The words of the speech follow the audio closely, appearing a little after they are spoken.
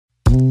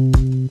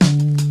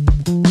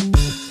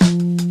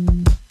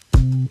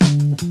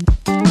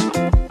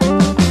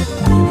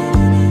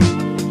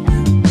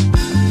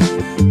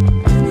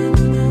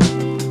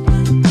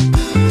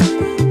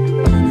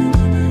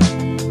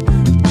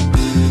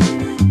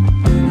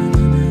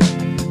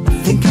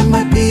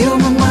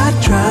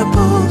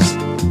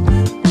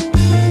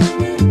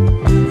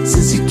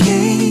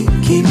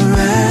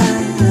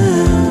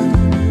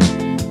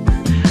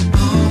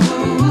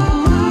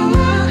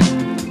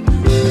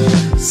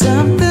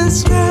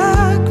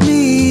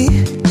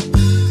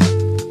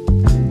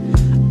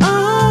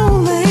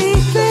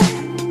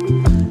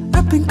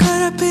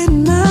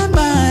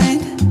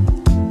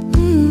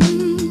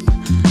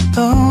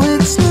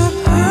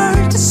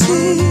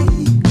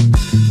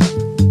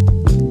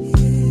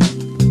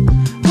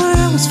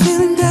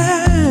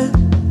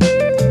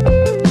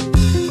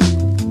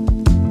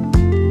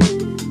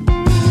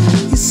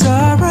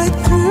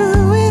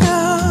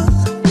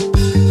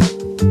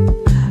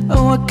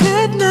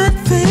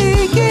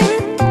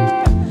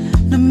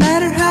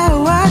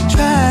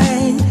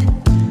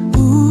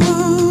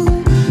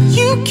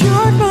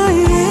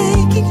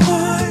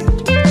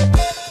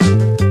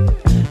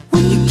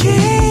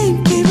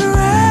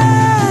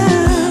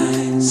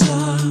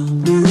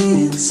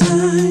million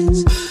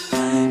signs.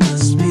 I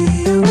must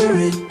be over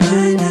it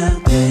by now.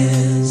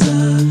 There's a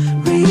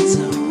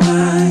reason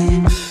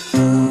why.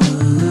 Oh,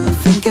 I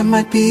think I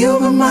might be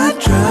over my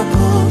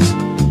troubles.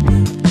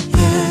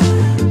 Yeah,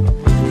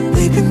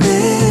 they've been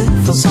there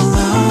for so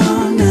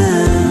long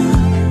now.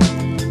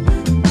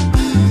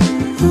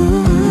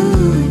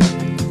 Ooh,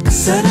 'cause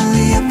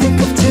suddenly I think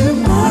of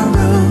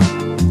tomorrow.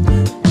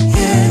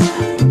 Yeah,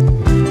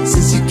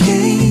 since you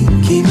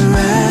came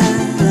around.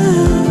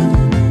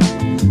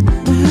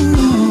 Ooh,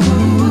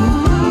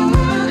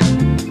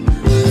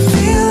 I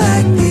feel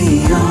like the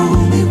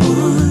only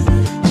one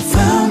who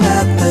found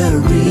out the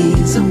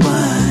reason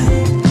why.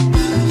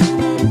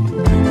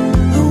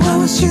 Oh, I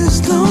was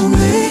just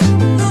lonely,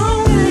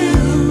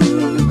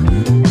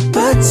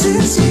 but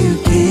since you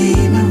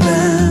came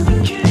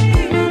around,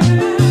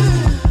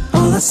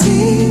 all I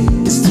see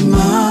is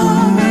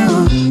tomorrow.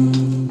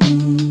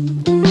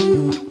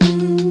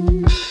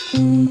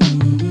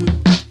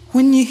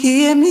 When you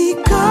hear me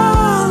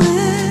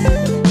calling,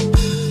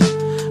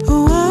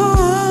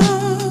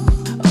 oh,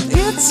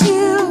 it's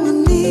you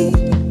and me.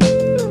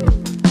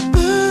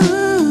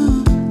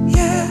 Ooh,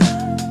 yeah,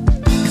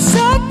 'cause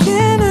I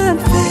cannot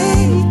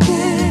fake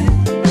it.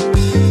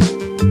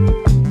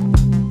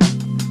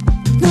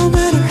 No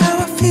matter how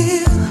I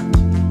feel,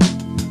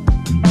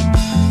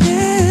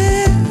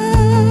 yeah,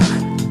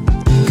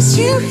 'cause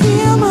you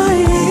heal my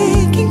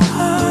aching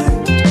heart.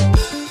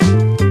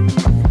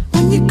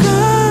 When you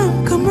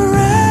come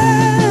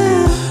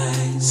around.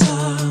 I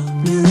saw a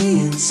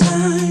million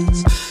signs.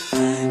 I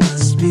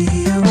must be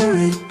over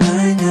it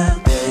by now.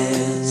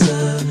 There's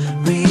a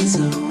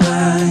reason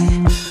why.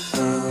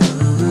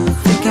 Oh, I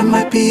think I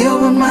might be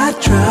over my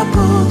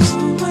troubles.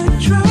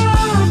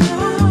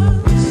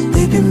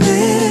 They've been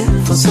there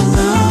for so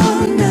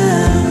long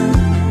now.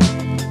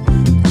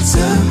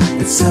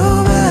 It's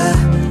over.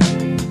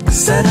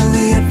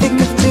 Suddenly I think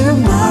of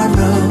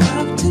tomorrow.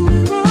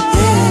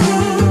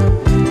 Yeah,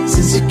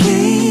 since you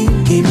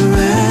came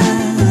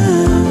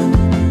around.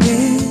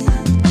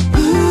 Yeah,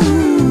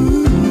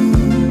 ooh,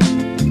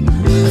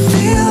 I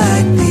feel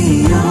like the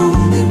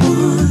only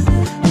one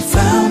who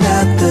found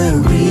out the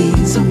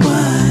reason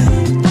why.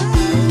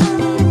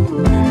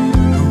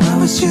 Oh, I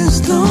was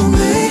just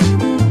lonely,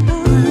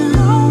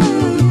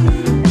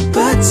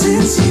 but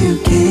since you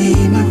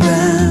came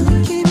around,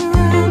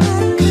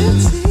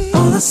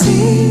 all I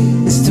see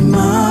is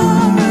tomorrow.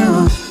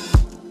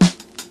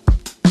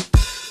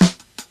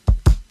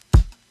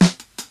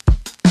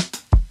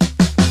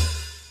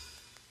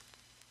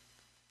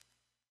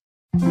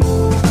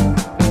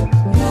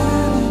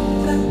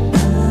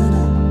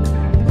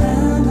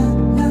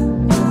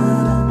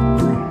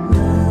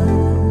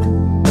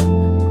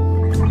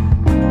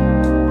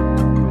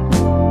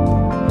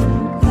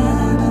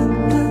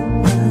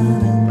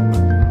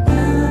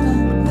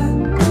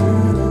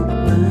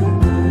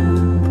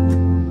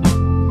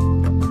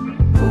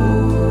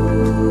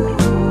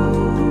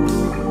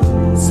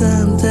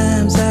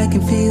 Sometimes I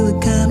can feel it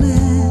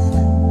coming,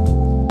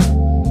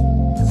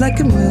 like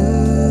a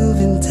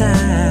moving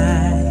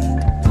tide.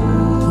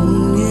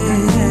 Yeah,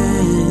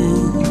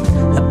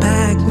 I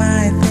pack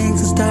my things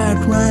and start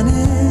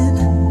running,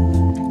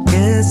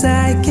 'cause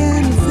I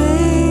can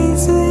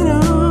face it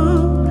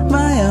on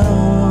my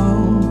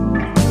own.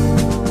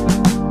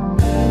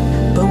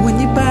 But when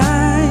you're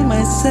by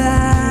my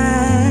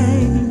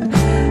side,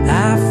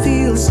 I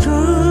feel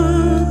stronger.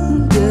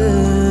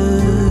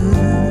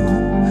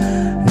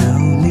 No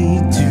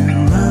need to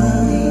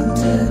run,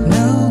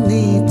 no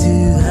need to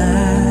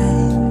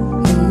hide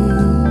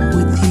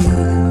with you.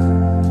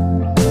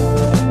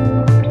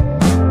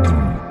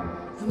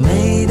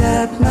 Made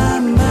up my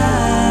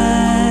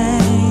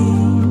mind.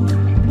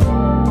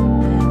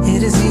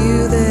 It is you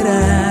that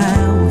I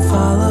will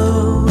follow,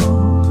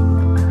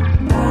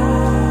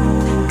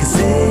 'cause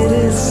it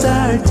is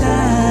our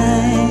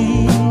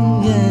time,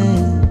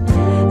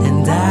 yeah.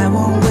 And I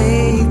won't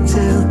wait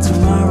till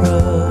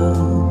tomorrow.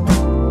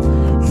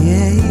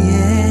 Yeah,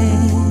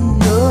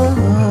 yeah. Oh.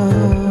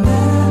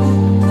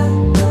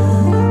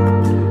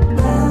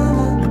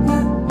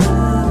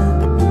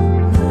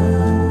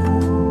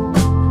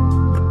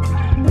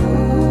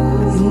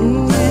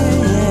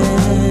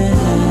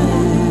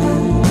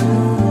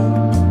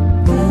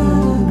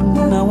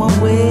 I won't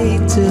wait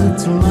till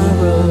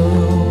tomorrow.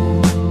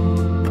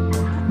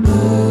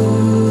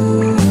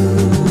 Ooh.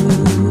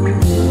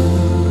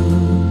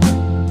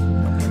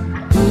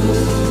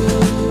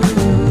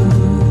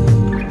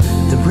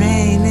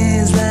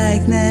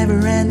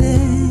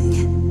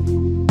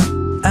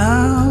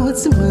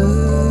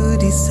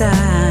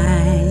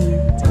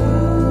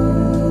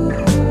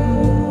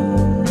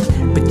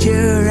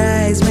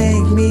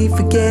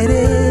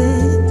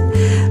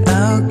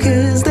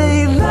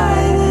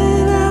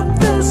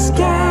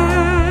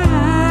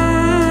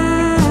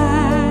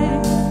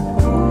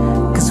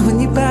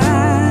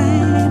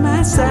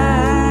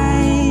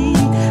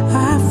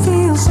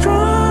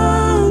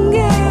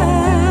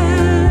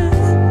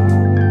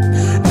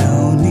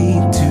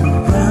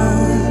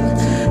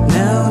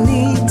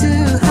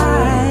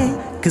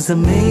 'cause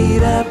I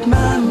made up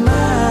my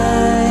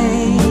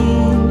mind.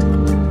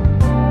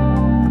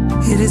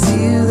 It is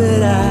you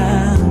that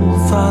I will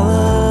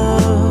follow,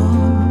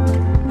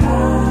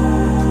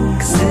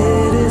 'cause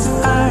it is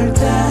our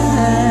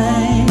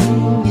time,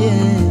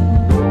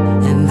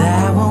 yeah. And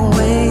I won't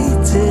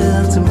wait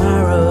till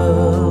tomorrow.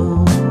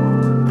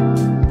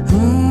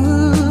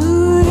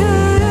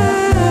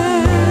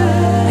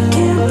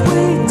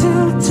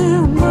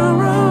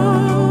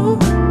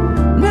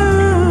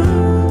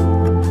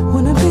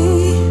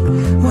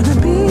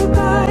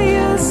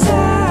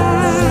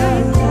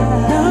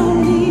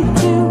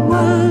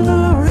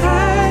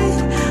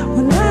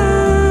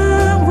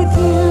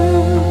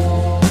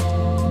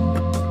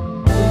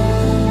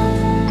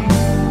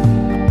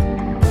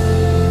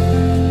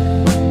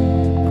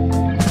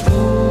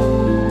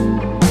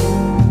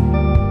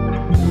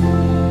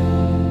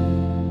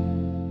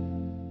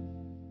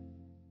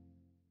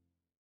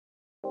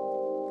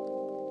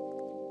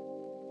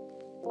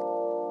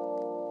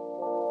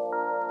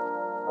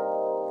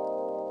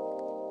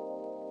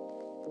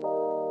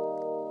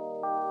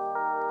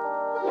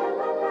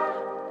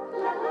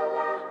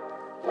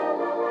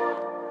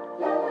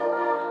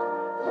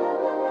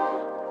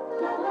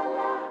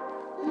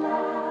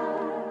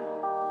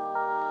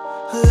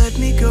 Let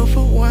me go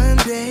for one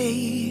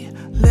day,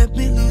 let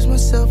me lose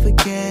myself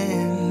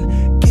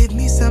again. Give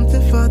me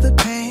something for the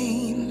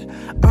pain,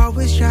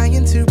 always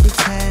trying to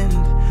pretend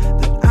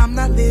that I'm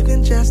not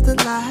living just a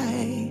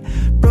lie.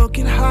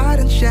 Broken heart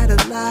and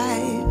shattered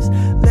lives.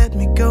 Let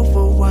me go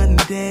for one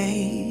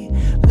day,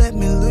 let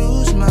me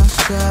lose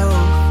myself.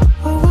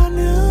 Oh, I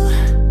knew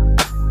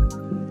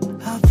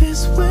how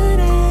this would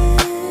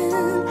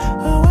end.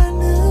 Oh, I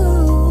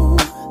knew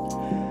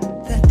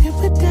that it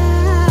would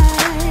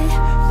die,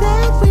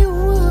 that we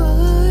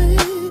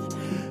would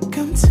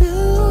come to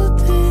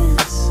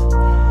this,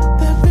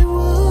 that we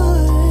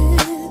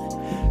would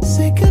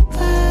say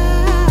goodbye.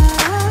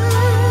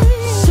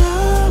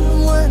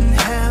 Someone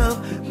help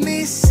me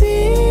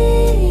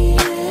see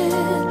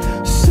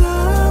it.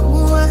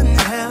 Someone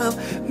help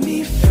me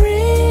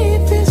free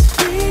this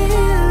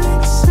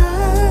feeling.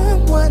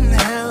 Someone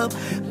help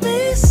me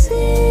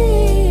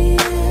see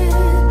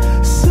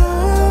it.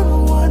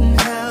 Someone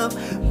help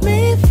me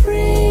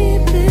free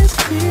this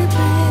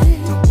feeling.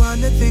 Don't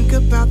wanna think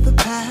about the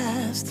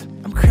past,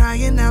 I'm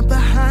crying out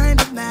behind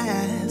a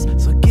mask.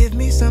 So give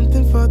me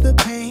something for the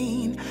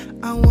pain,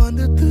 I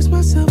wanna lose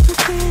myself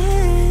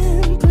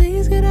again.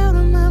 Please get out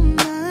of my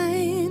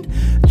mind,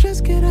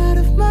 just get out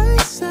of my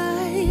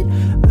sight.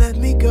 Let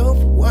me go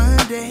for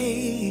one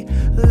day,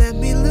 let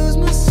me lose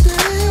myself.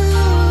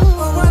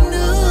 Oh, I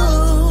knew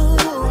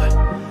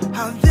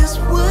how this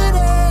would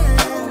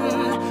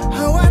end.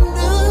 Oh, I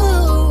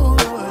knew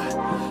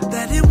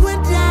that it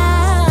would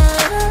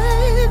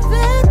die,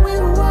 that we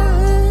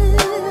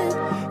would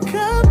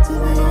come to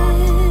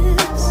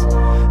this,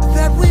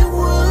 that we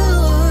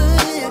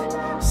would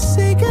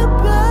say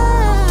goodbye.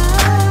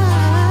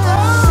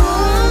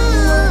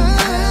 Someone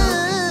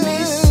help me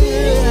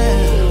see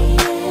it.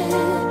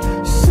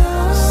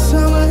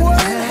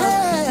 Someone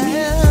help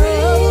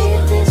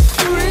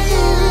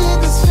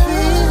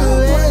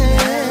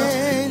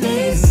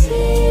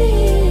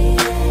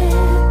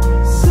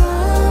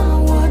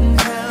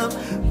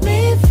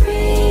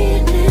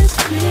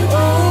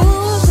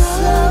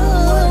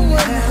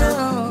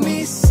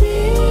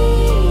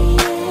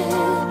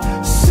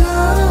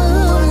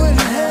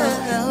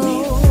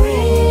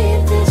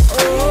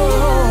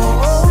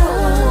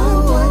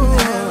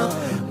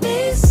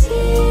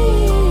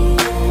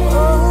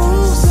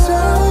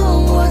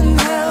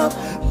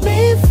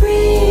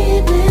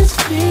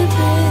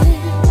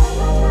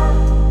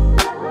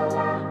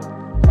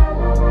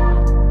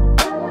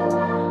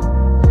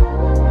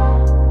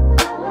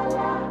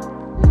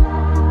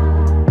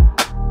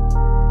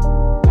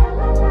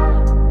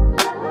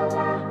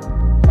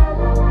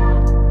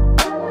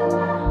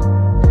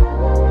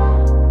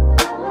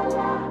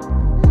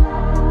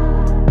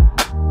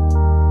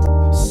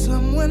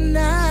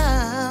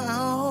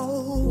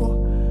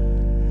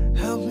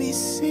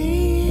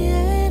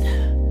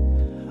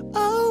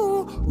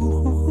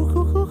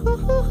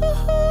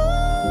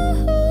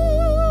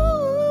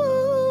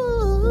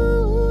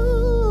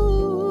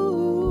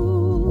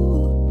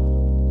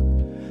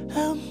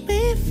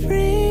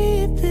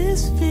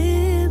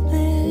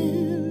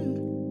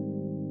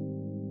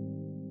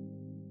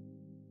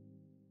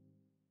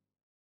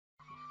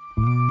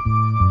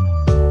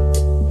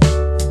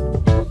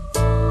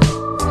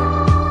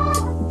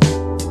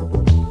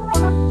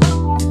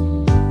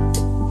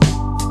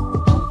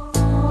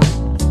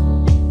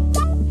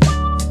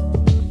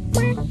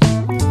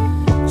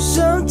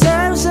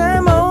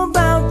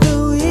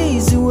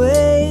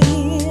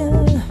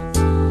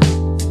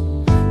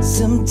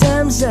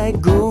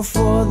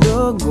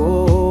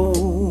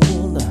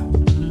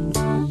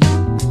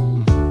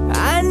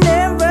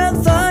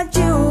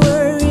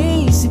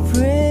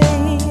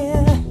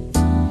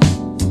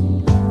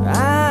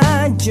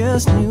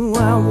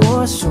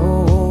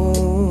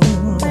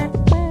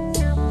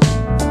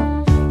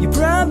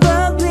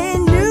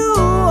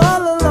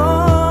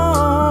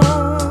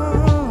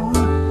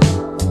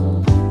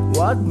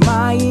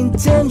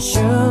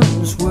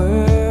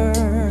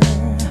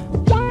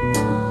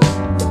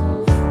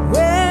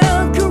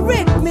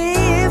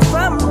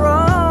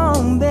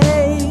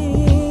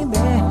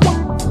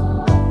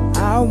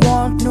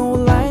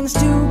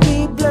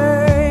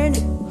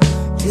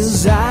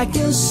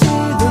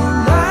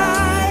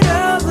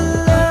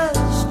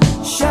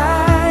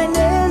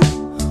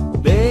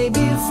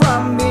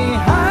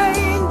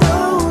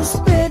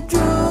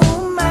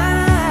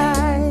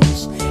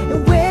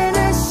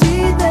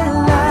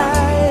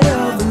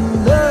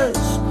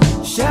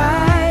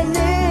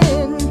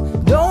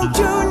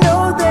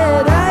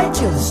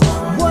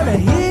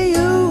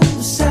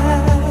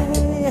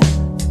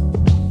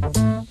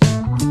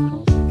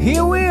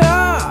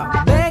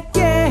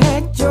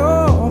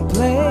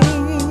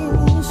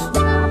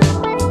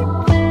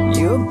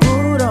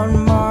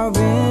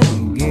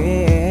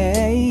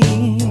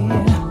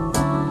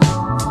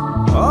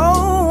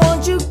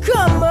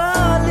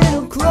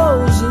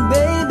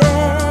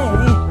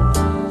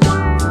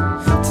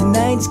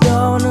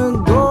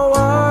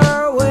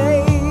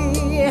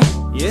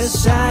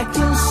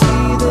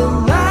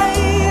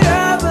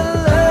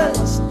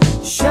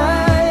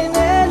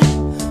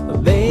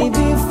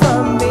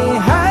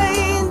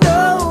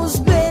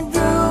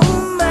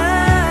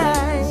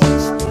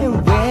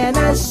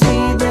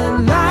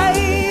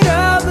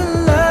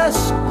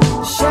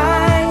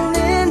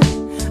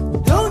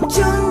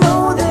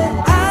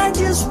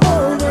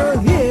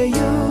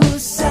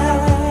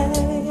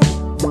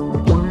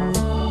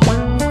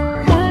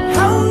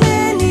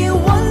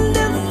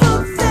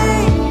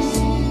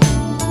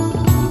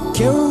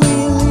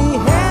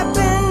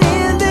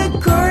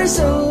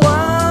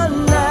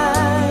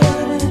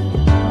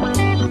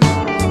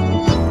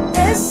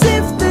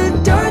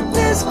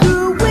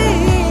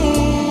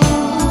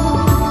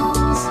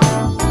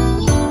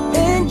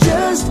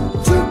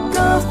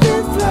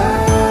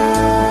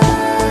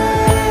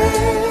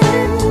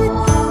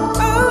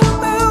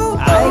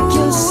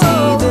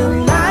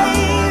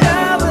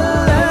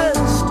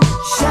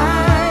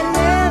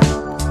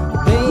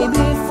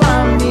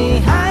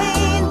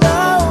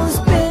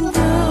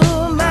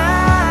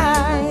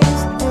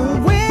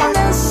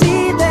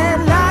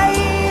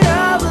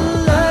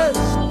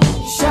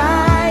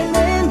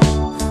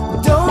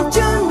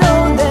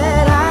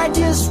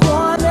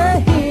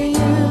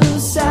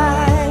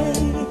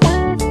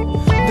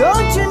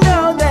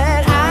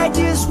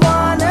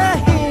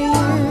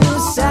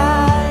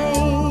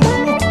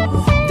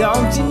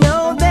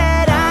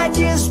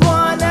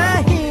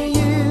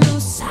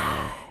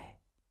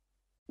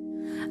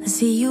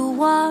see you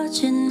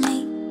watching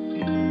me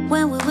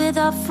when we're with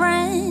our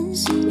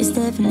friends. It's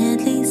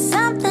definitely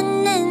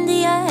something in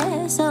the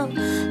air. So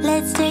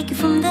let's take it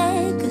from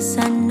there, 'cause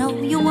I know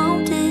you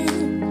want it.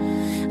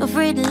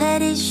 Afraid to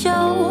let it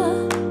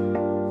show,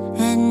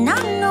 and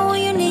I know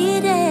you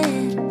need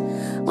it.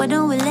 Why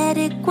don't we let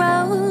it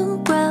grow,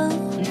 grow,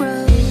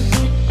 grow?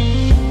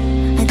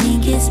 I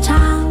think it's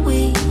time we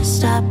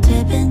stop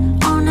tipping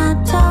on our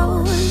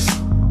toes.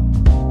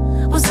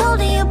 What's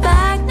holding you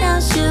back now,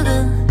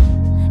 sugar?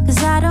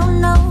 'Cause I don't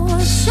know,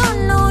 sure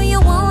know you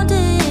want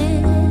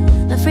it.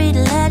 Afraid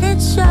to let it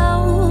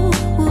show,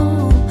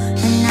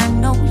 and I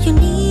know you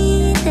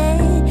need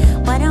it.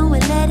 Why don't we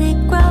let it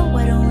grow?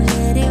 Why don't we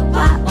let it,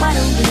 why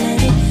don't we let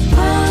it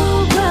grow,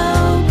 grow,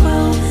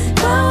 grow,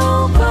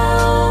 grow,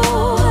 grow?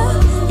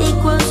 It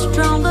grows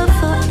stronger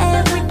for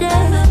every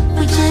day.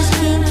 We just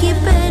can't keep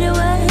it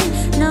away,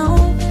 no.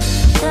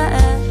 Grow,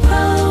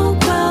 grow,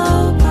 grow,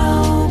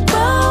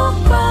 grow,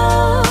 grow.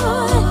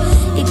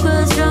 It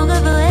grows stronger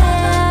for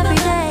every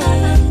day.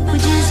 We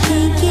just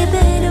can't keep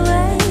it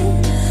away.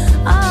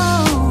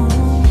 Oh,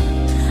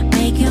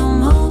 make you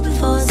move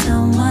before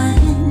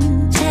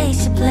someone takes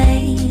your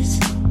place.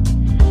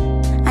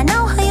 I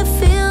know how you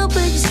feel,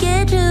 but you're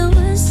scared to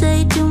say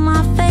to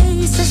my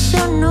face. I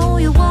sure know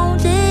you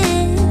want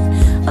it.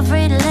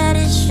 Afraid to let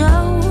it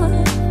show,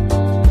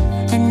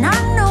 and I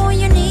know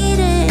you need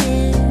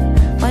it.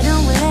 Why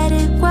don't we let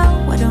it grow?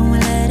 Why don't we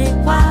let it?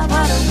 Why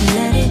don't we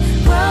let it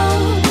grow,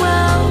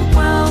 grow,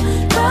 grow,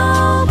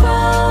 grow,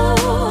 grow?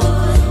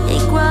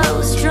 It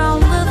grows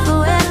stronger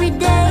for every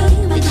day.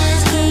 We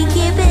just can't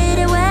keep it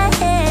away.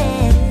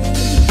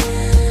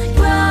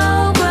 Grow,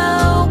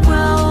 grow,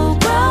 grow,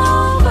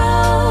 grow,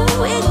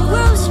 grow. It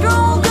grows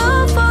stronger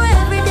for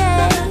every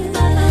day.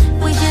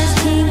 We just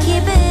can't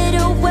keep it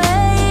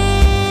away.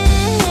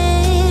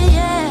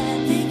 Yeah.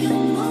 Make you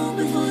move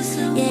before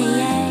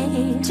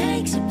someone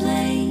takes your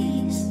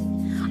place.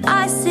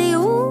 I see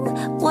you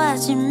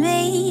watching me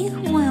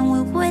when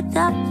we're with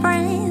our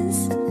friends.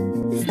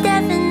 There's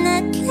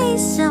definitely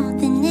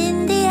something in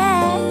the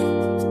air.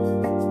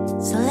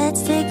 So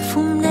let's take it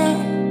from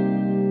there.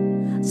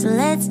 So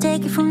let's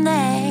take it from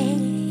there.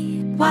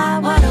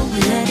 Why don't we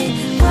let it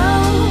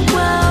grow,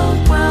 grow,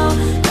 grow,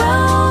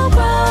 grow,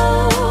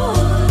 grow?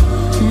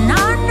 And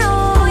I know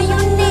you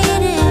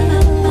need it.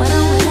 Why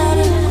don't we let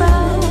it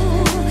grow?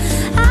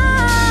 I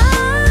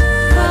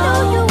know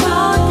you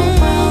want it.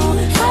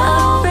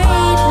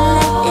 Afraid to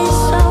let it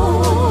show.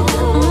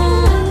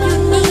 You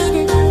need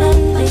it,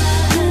 baby.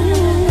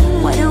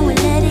 Why don't we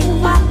let it?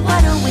 Why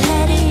don't we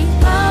let it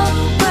grow,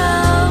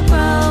 grow,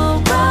 grow,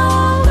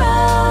 grow,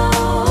 grow?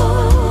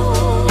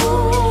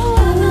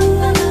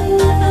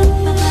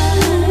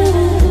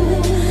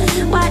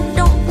 Why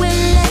don't we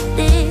let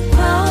it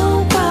grow,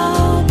 grow,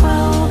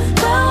 grow,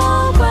 grow,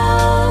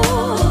 grow?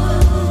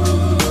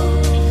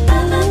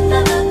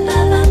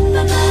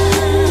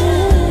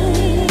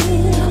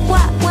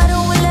 Why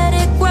don't we let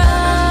it grow?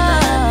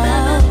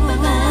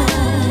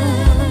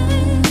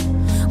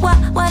 Why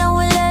don't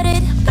we let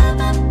it?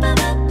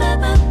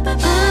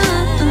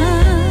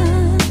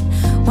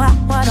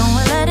 Why don't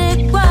we let it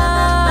grow?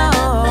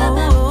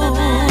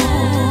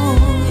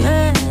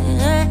 Yeah,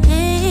 yeah,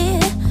 yeah.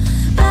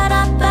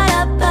 Ba-da,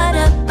 ba-da,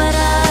 ba-da,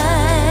 ba-da.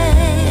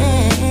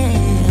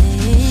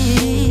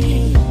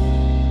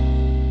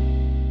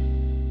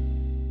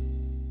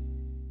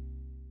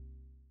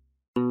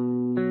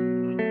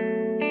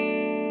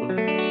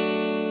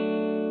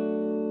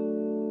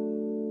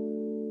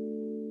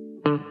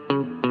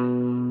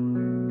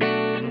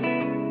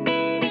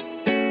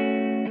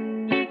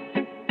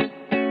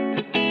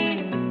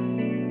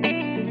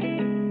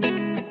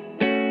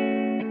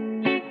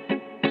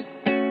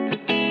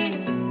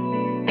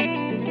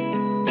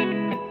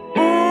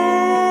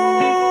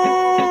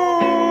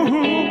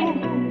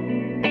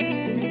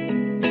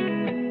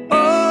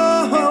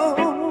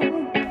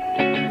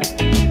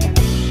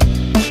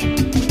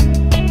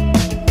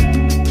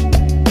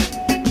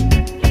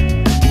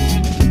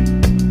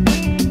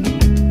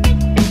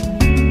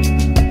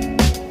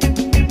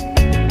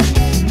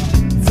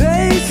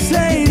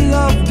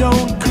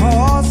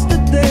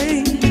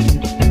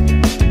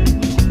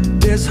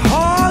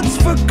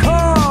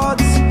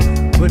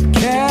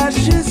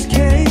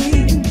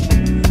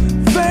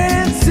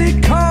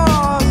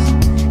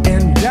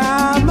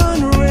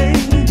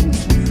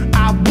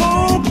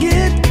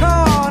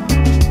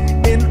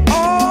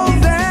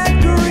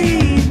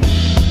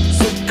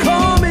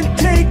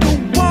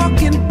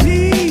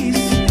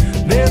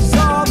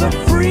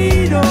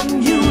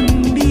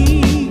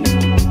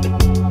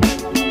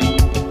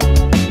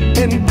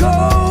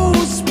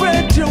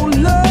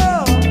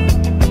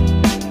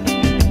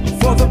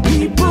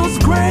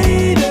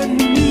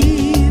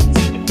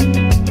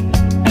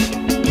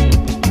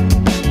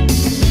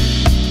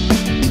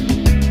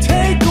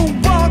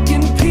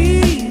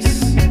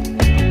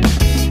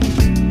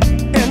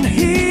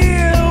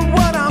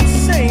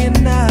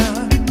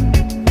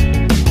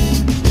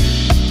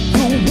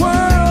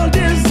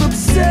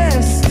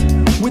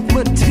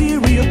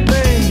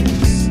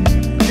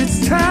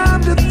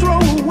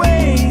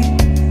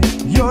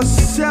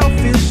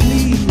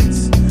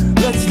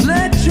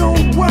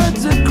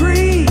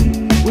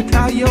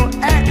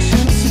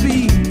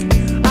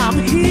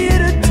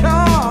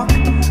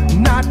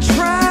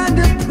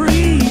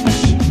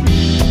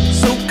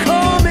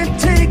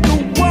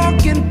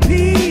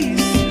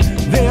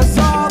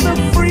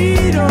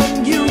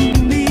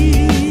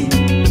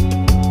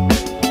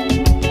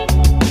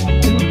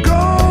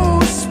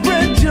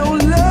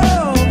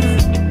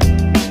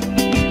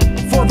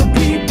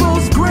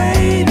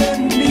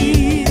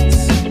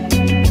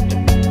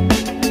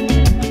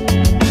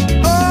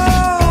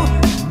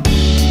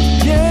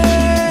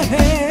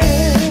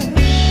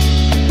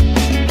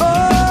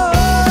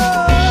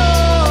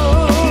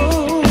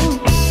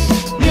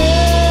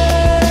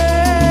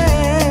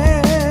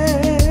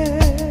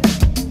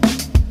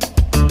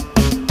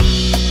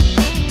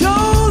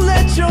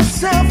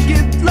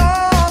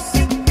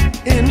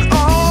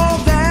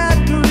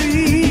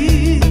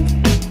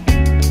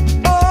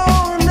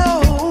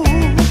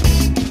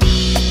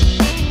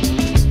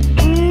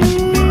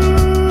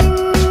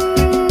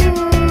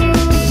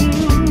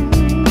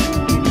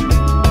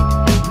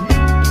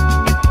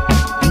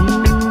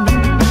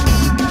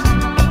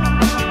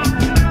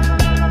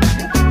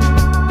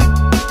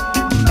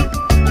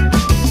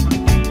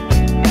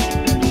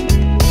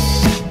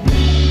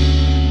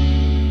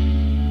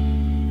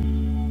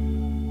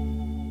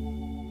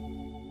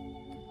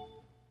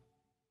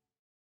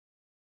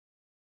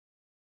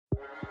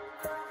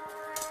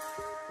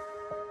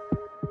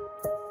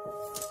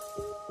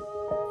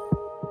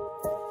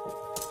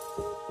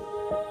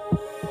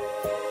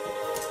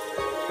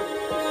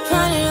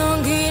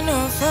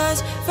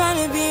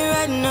 be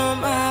riding on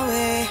my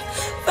way.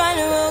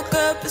 Finally woke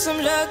up with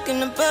some luck in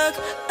the book.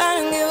 I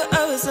don't give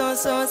a what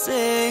someone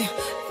say.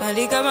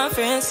 Finally got my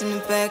friends in the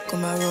back of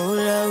my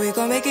roller. We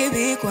gon' make it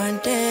big one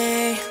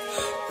day.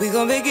 We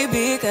gon' make it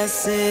big, I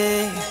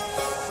say.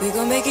 We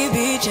gon' make it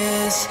big,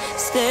 just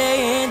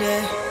stay in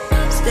there.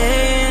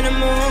 Stay in the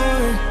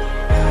moment.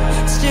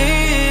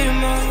 Stay in the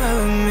moment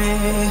with me.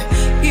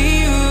 Give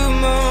you a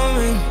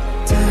moment.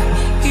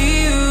 Give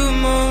you a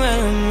moment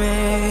with me.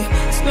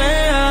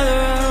 Smell all the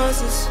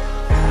roses.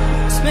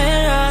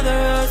 Smell all the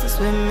roses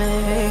with me.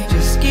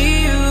 Just give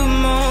you a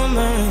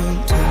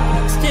moment.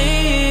 Stay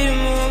in the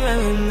moment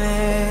with me.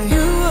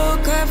 You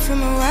woke up from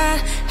a while.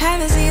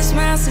 Haven't seen you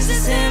smile since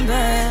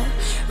December.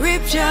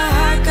 Ripped your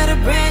heart, got a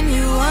brand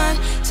new one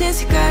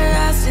since you got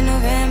lost in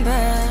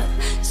November.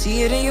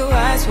 See it in your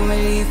eyes when we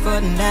leave for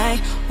the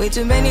night. Way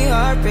too many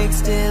heartbreaks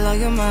still on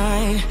your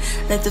mind.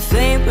 Let the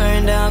flame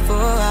burn down for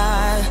a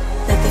while.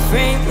 Let the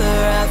flame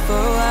blur out for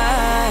a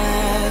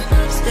while.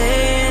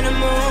 Stay in the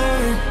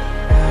moment.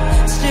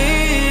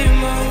 Stay in the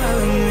moment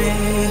with me.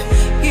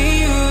 Give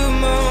you a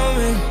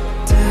moment.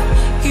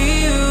 Give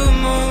you a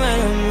moment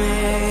with me.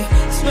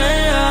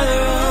 Smell all the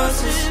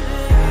roses.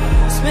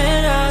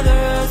 Smell all the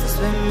roses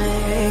with me.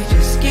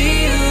 Just give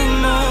you a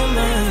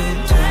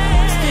moment.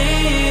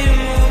 Stay in the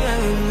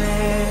moment with me.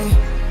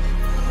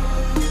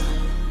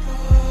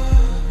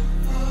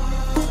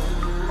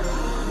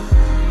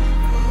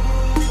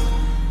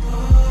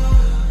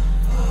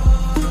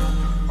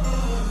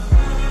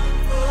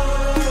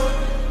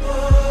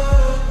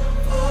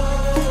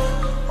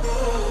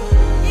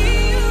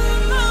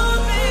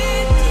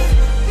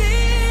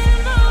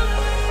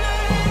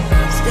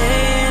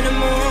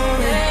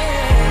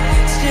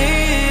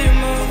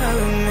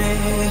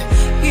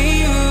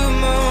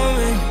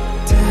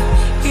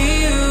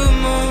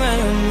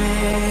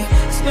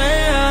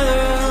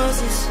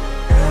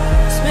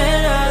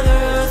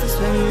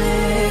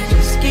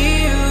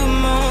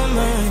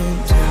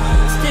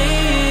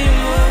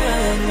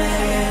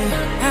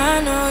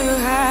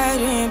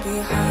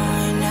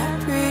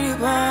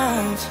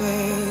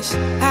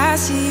 I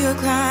see you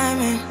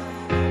climbing,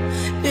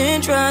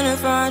 been trying to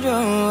find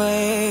your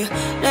way.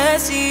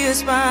 Let's see you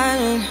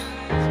smiling.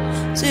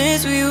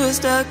 Since we were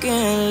stuck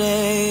in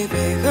LA,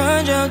 we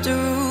gon' jump the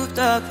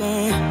rooftop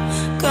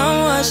and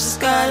come watch the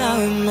skyline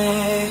with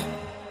me.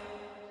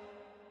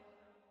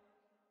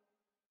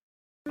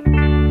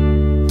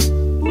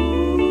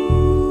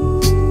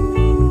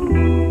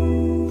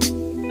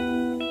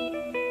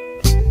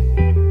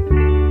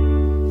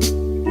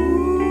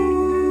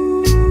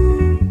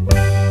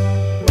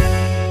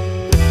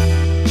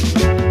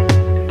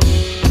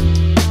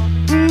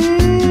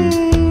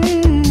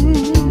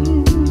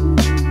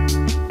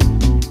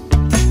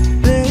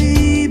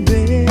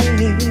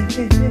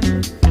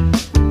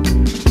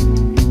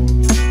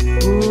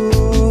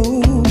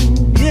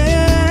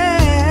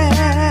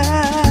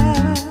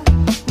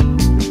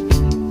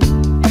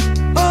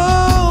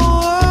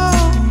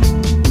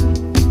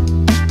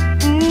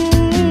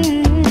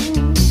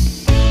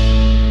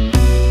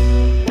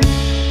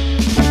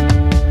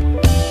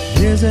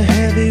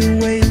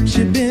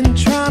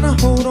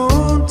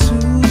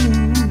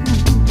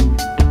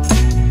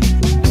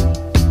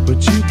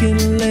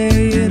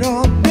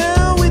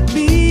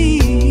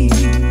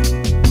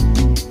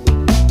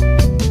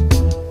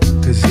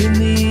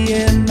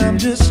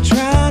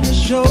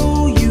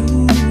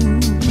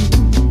 Love.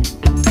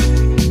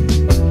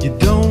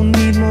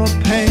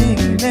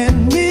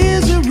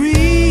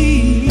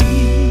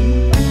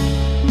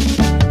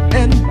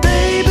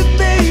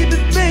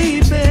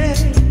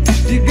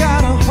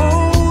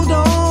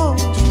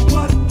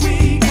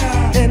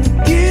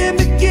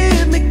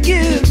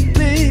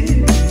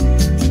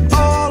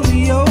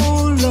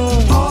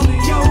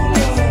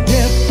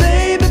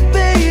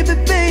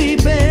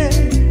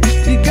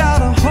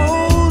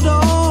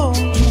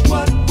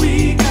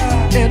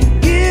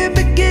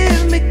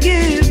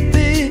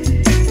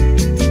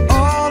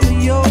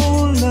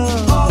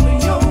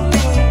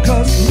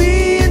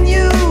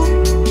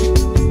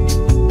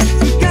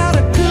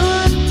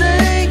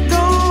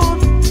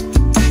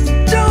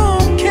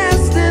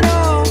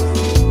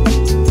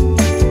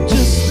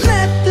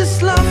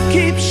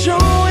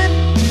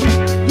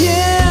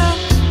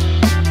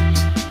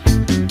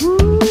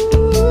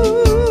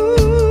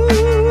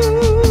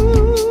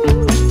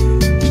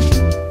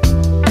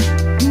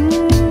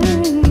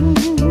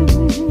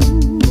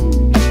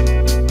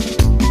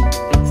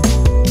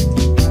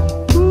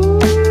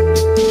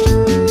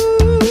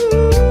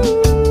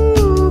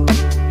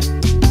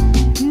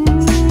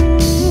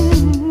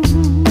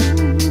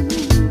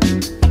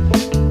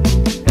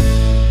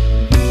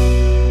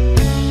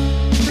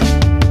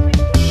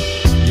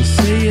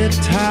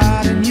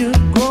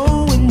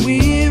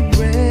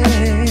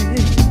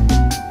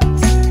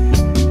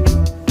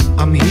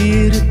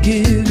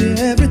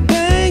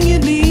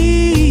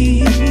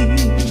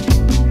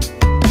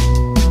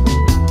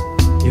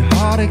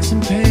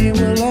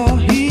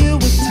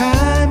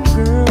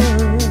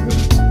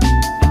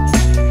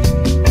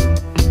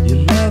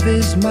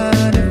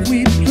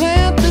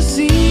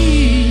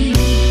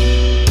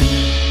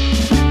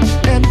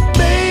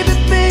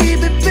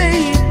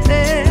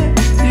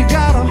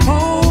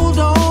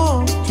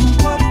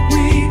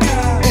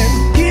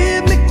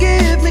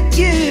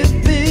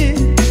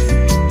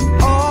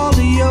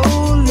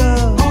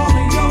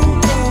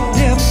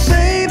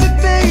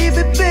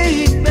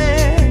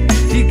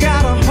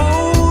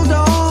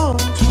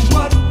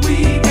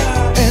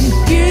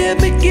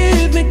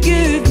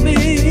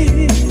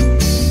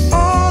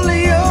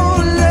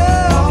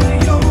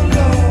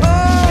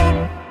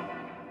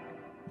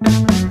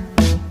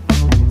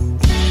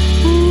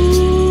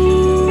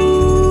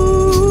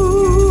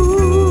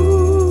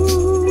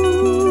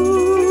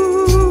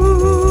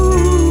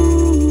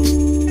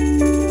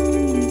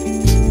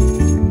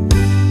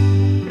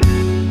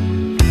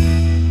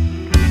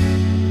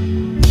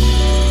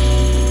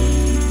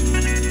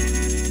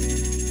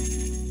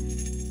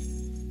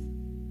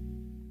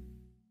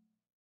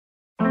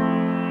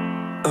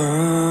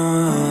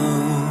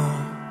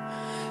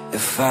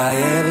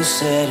 ever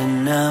said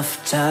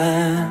enough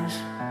times,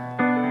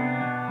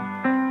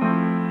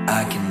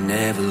 I can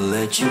never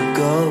let you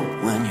go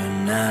when you're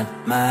not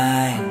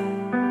mine.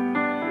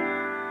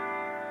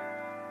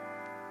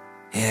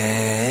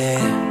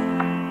 Yeah,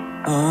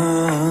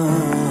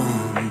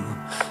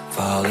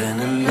 falling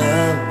in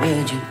love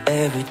with you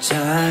every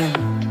time.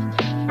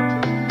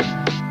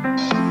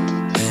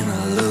 And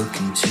I look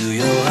into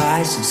your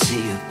eyes and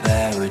see a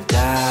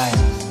paradise.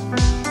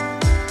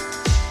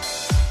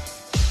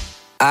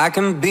 I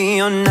can be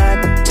your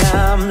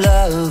nighttime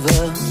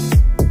lover.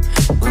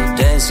 We'll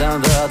dance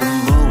under the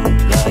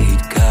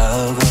moonlight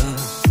cover.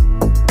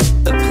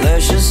 The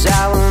pleasures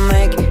I will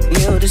make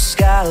you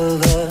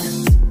discover.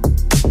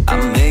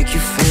 I'll make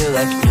you feel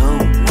like no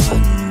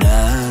one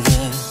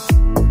other.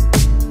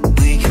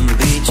 We can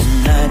be your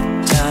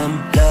nighttime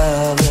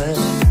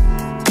lovers.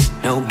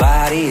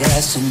 Nobody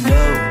has to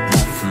know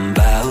nothing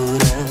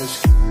about us.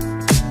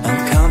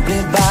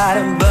 Accompanied by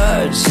the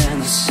birds in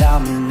the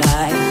summer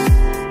night,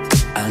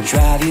 I'll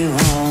drive you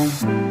home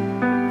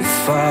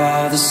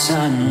before the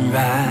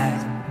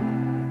sunrise.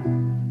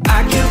 I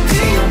can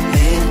be your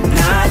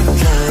midnight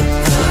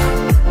lover.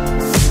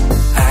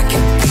 I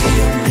can be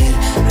your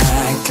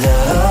midnight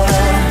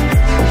lover.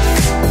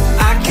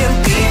 I can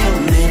be your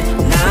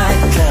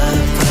midnight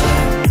lover.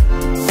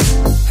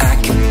 I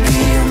can be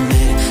your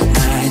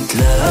midnight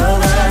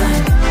lover.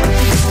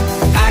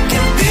 I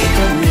can be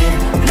your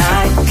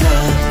midnight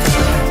lover.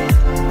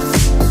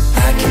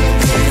 I can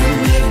be your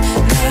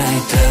midnight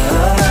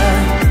lover.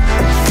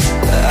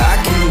 I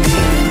can be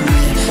your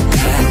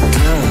midnight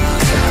lover.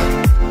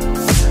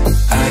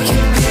 I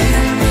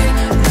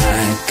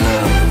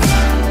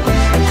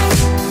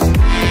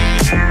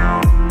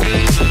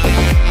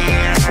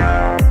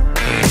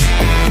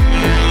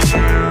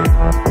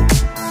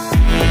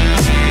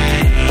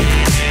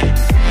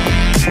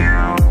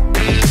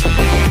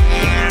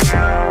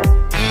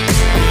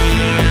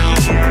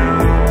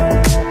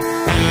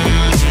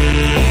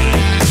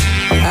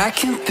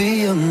can be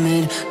your midnight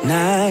lover. I can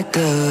be your midnight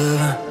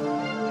lover.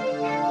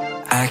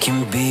 I can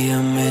be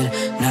your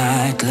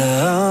midnight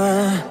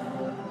lover.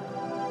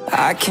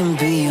 I can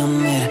be your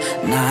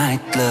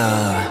midnight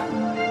lover.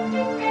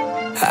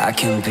 I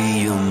can be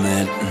your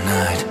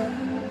midnight.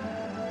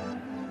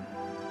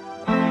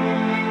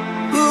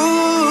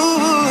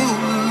 Ooh,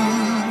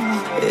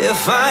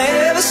 if I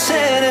ever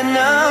said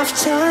enough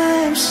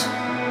times,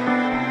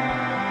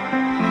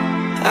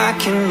 I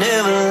can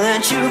never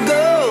let you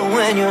go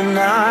when you're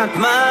not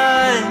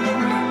mine.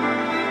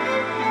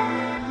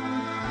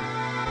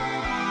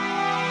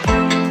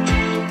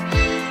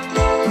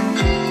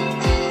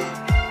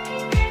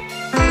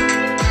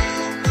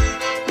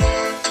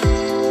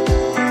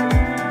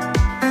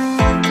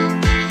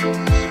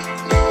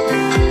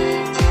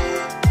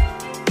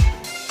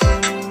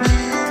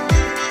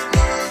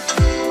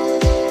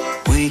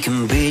 We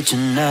can be your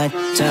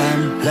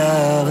nighttime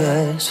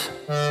lovers.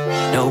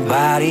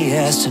 Nobody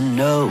has to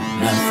know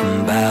nothing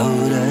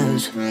about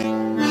us.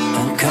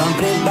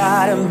 Accompanied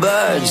by the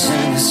birds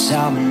in the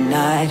summer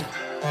night,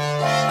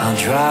 I'll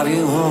drive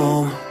you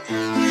home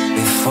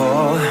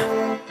before.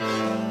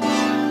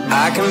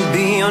 I can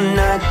be your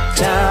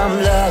nighttime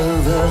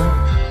lover.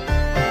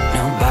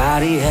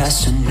 Nobody has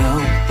to know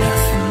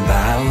nothing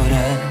about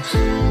us.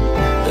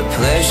 The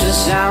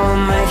pleasures I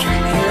will make you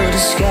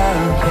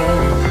discover.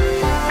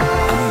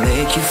 I'll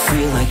make you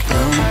feel like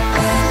no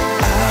one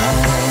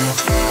other.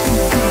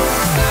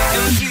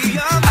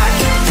 I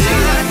can be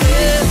your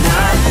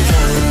midnight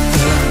lover.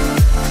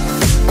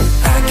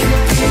 I can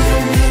be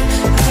your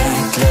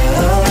midnight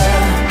lover.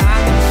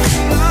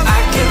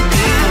 I can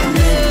be your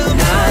midnight lover.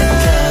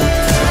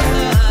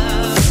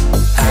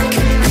 I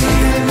can be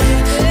your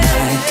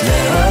midnight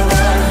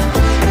lover.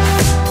 I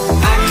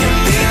can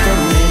be your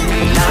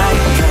midnight lover.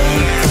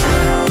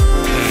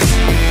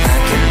 I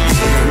can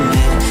be your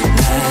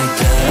midnight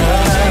lover.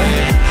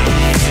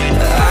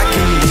 I can be your midnight lover. I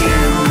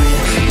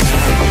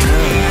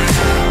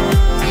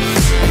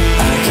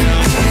can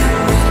be your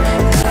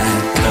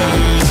midnight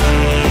lover.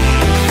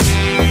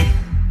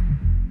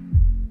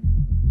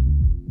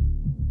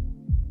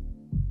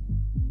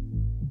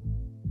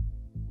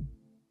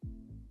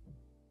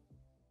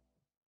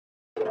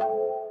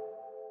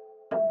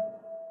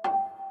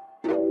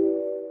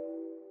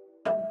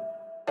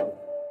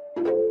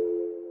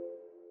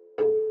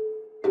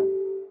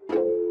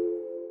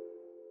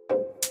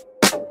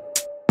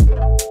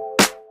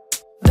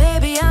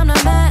 Baby, I'm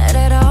not mad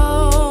at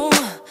all.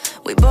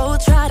 We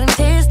both tried and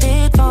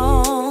tasted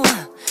fall.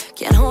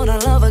 Can't hold our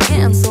love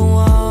against the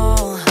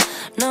wall.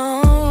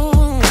 No.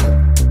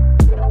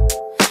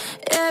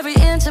 Every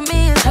inch of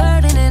me is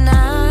hurting and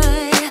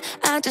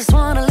I just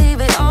wanna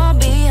leave it all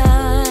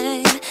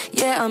behind.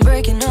 Yeah, I'm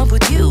breaking up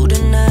with you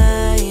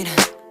tonight.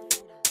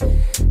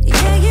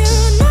 Yeah, you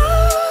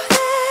know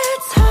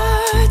it's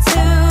hard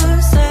to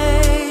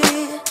say.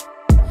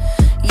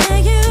 Yeah,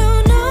 you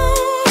know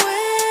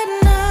we're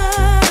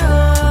not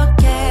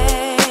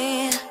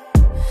okay.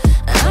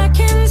 I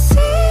can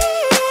see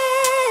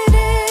it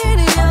in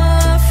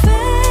your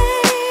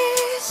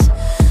face.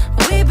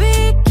 We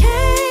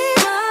became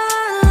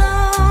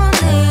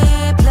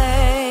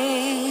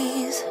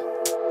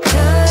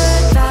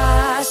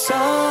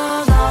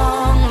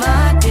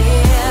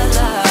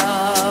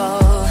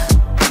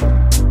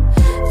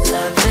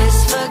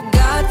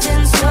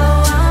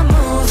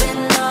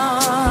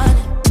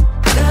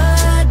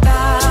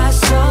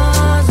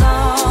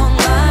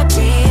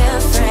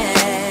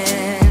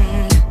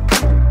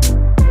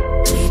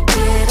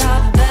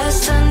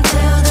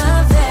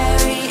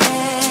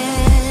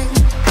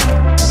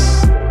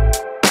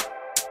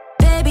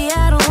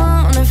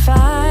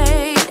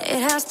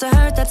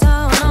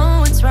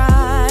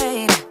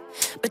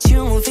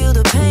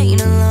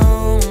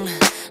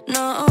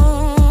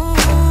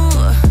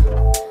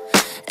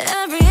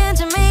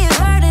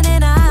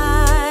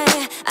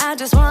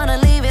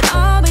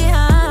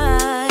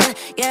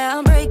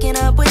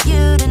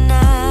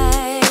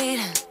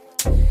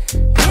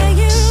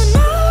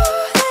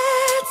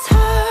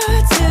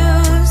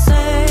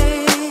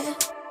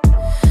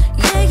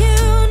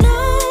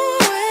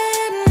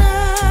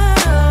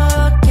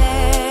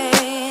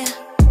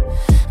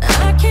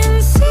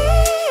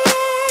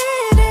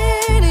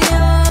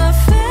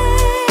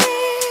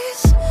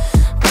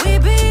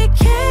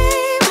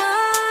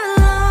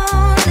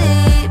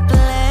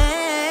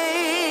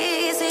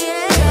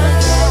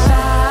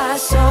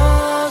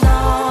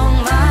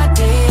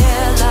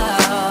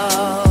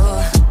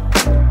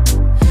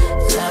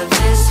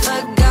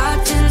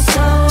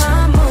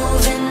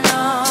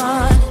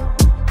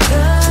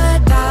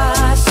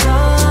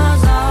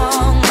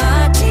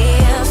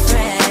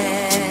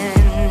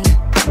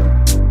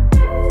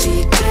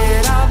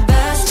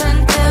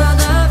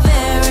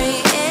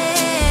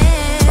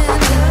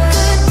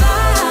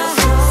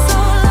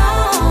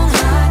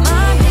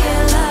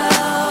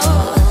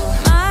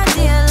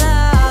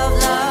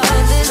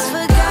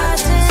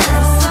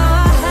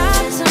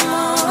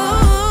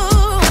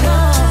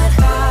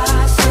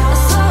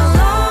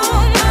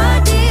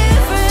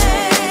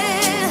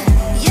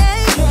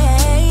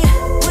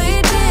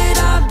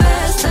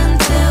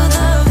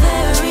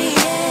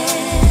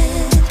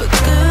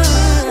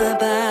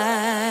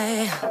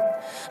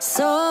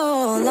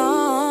so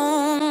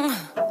long,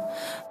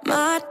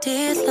 my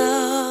dear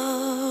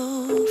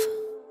love.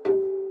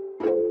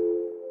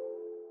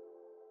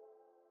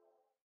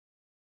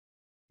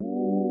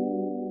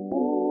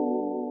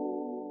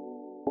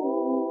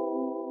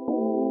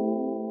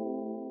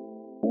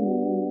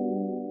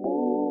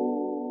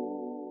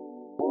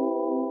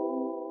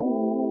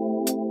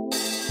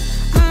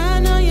 I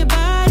know your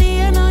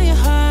body, I know your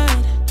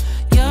heart.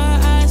 Your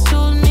eyes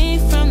told me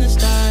from the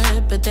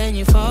start, but then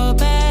you fall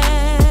back.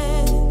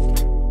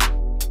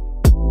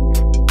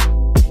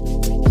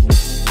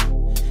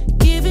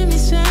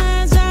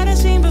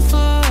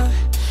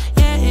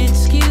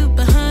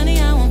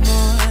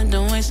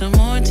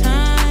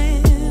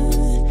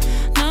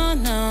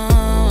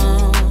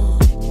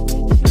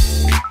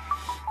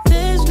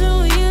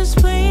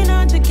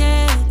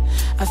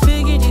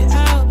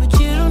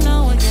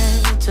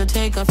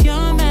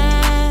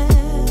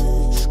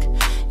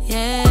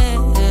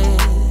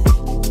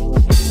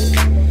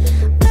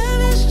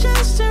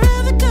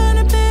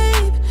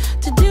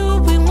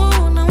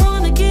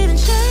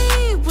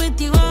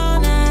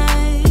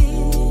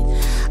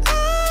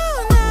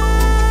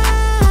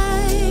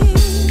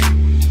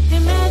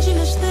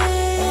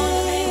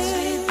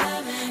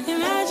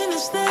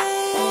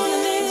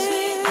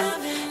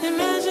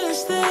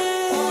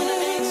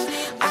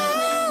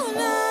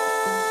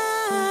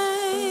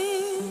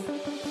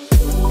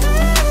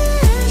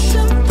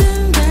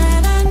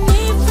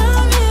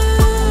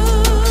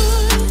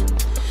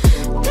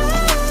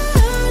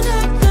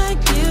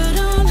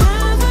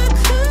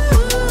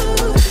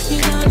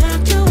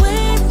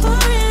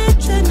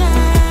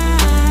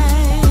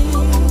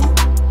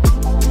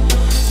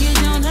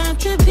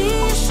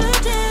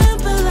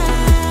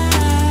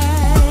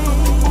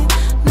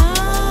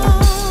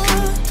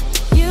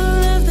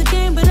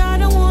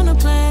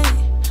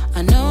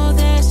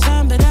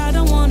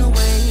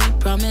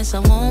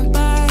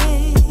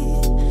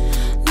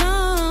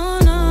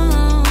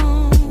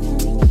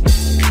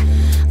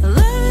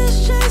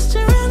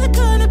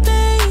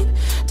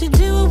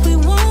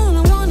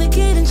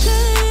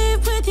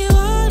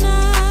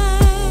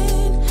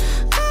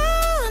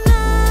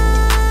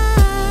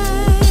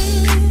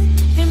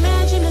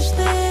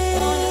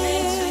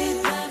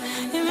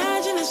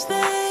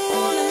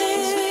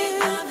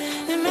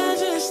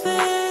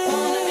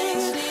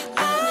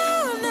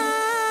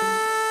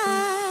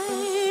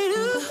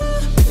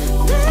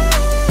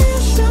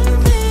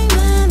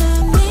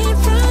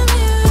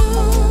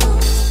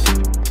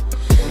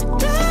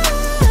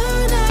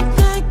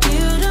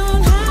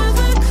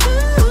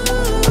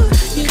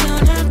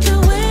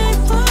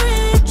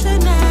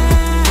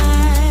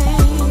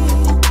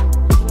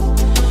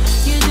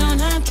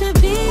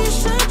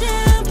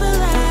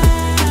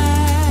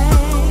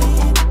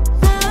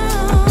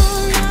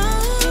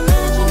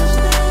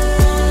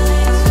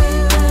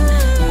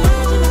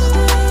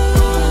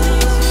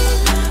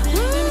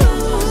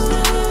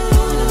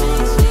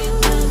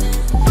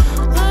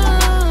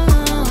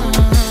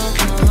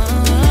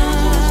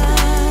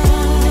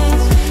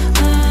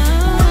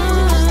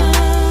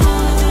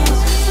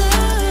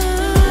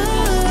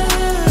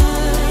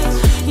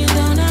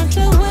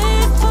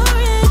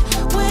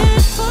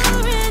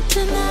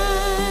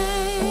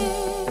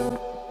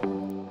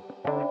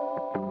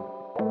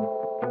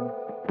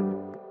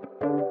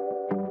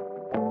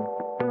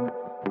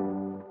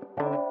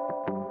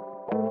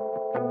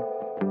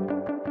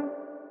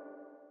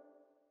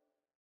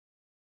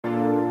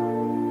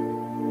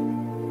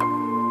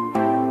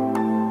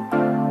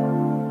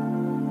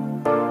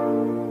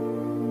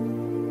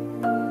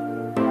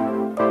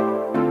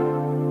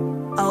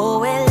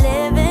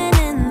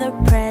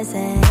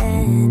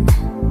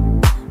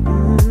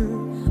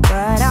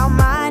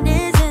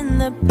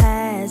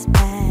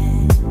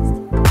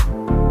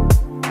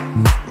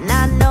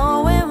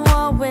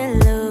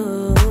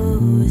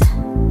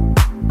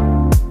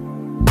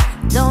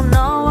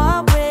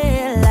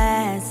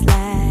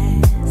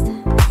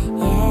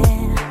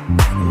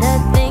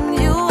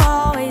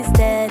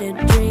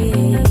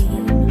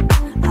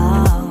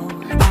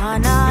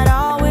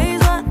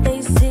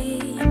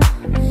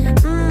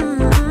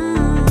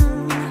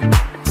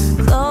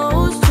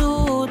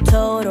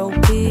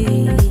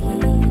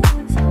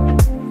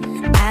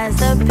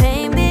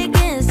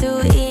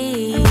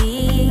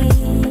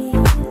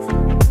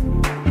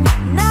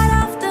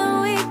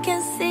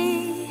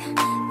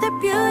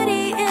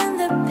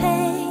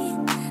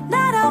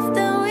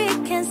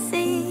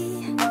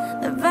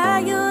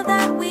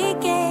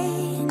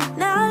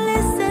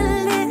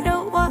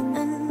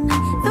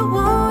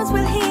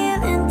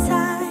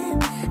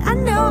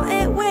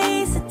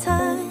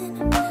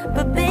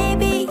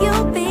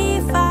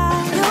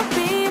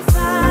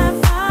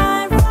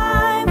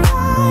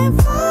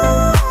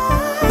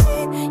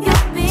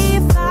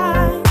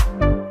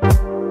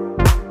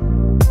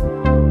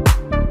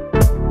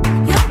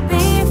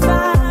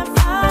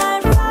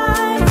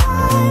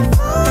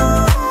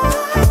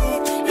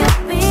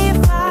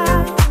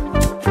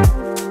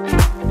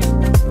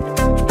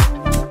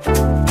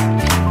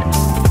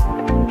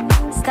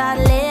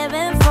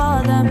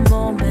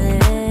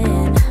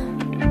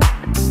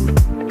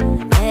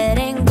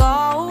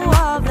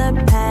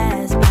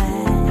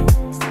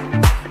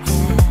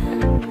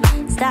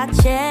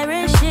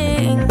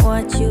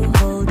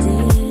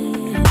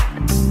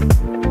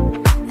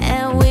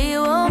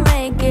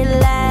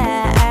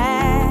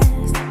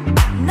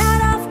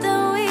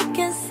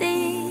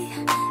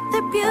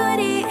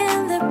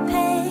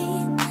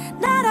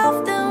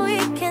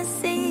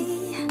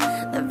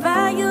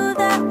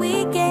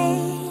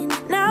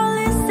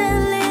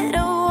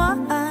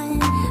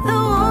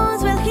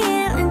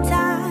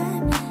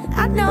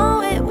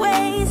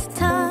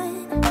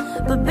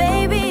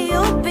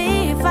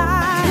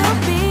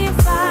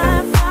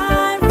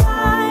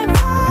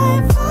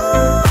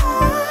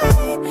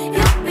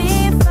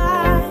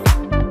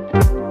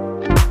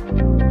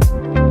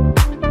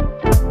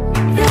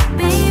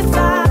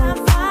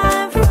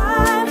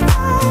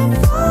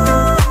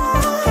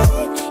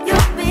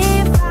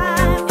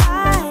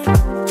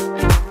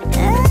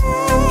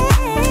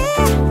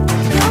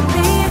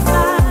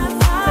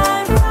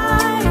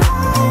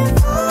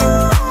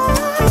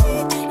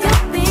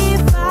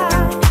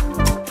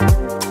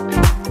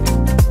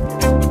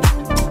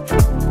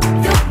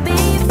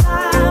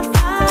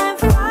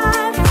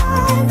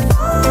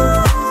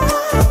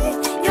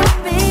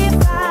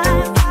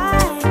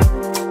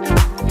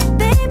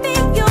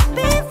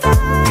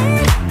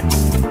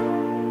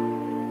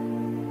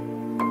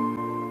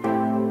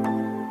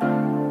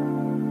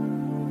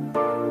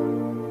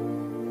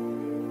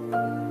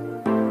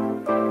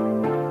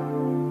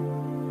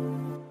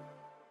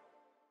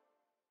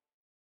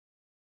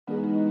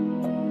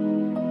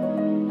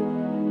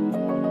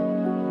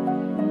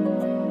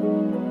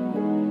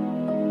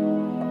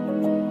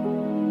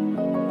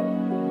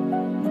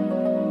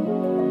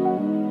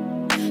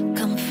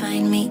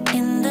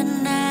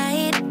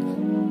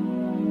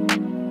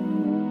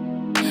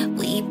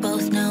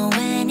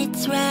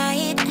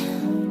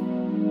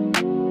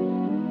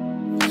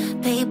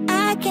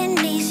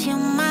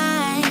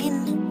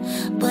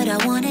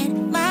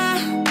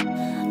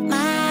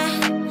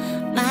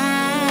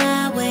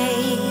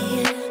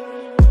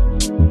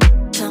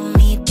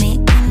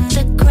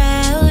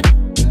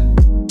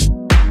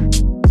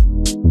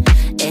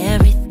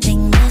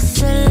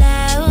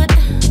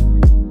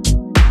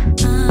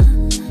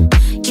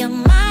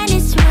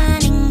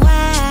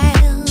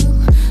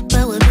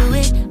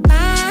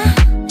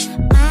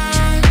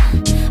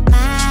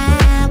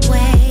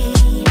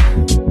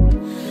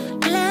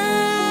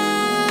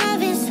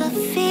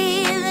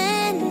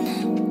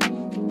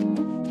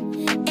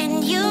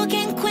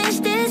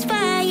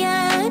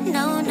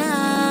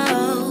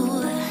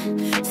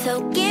 So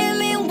give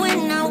me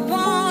when I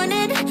want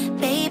it,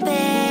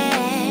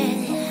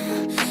 baby.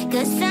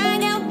 'Cause I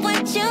got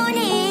what you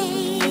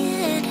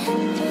need.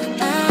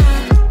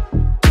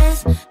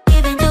 Just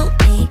give it to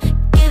me,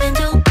 give it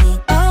to me.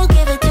 Oh,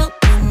 give it to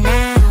me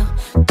now.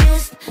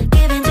 Just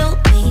give it to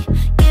me,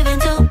 give it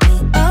to me.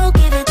 Oh,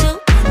 give it to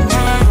me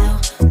now.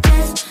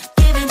 Just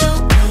give it to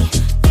me,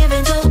 give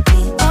it to me.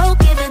 Oh,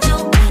 give it to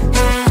me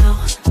now.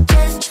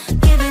 Just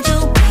give it to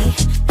me,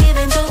 give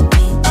it to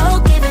me. Oh,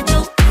 give it to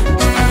me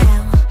now.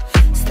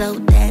 Slow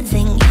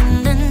dancing in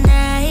the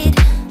night.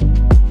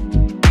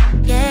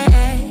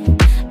 Yeah,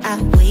 I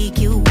wake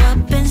you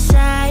up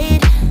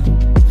inside.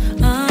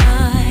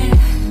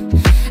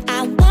 I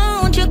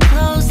want you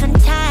close and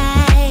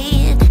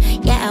tight.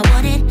 Yeah, I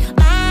want it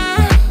my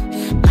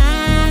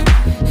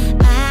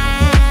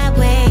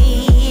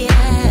way.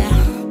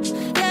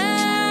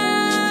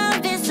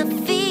 Love is a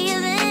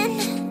feeling,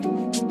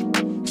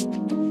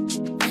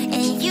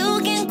 and you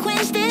can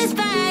quench this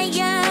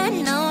fire.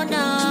 No,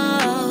 no.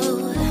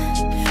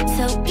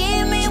 So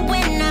give me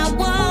when I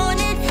want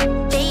it,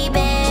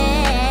 baby.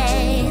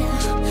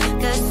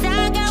 'Cause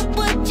I got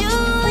what you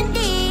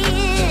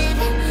need.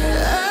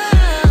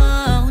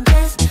 Oh,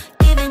 just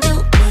give it to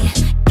me,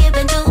 give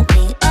it to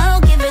me. Oh,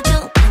 give it to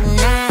me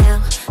now.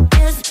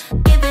 Just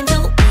give it to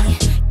me,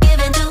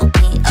 give it to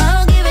me. Oh,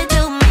 give it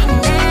to me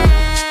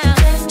now.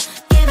 Just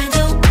give it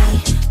to me,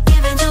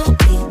 give it to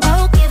me.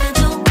 Oh, give it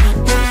to me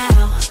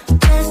now.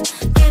 Just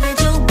give it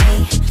to me,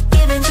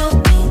 give it to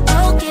me.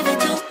 Oh, give it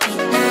to me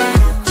now.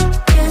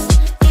 Just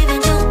give it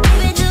to me. Oh,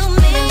 give it to me,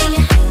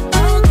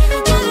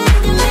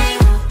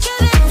 give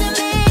it to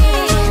me.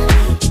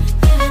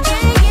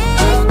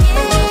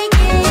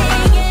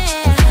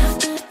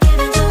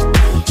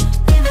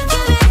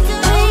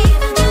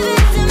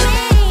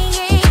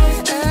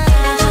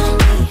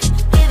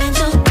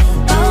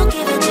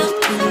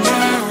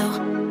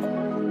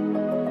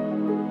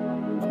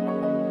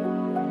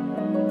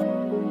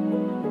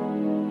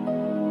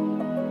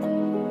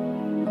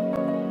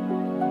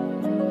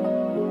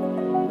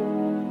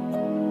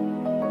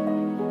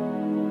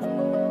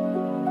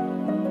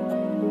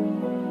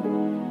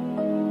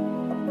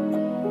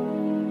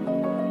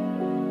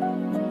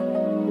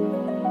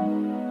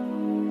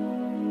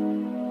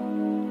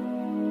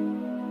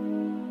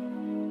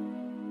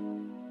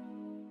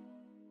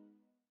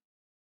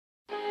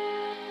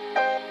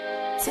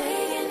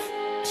 Taking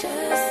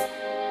just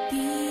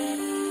be.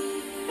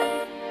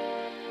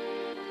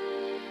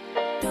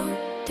 Don't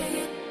take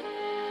it.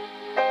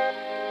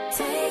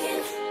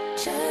 Taking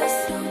just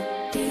don't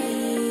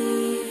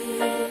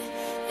deep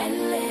and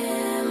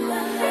live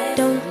my life.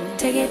 Don't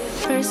take it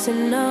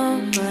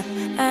personal.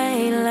 I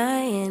ain't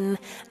lying.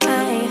 I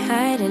ain't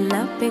hiding.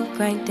 I've been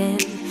grinding,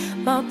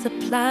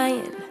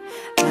 multiplying.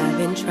 I've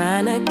been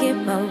trying to get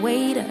my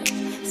weight up,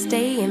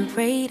 staying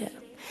prayed up,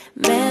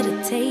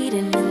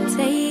 meditating and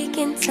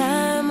taking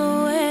time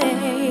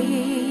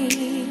away.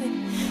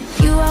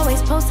 You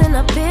always posting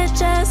up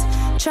pictures,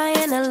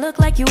 trying to look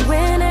like you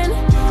winning.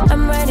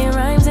 I'm writing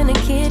rhymes in the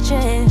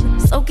kitchen,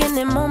 soaking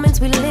in moments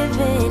we live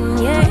in.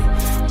 Yeah,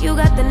 you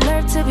got the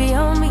nerve to be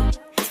on me,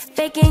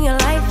 faking your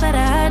life for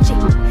the IG.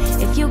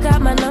 If you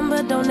got my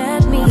number, don't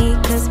add me,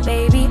 'cause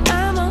baby,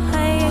 I'm on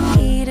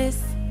hiatus.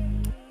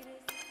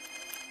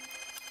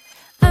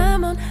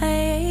 I'm on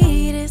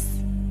hiatus.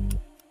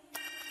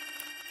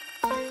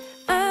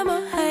 I'm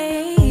on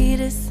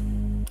hiatus.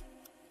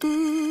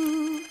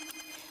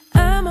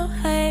 I'm on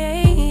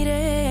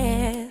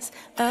hiatus.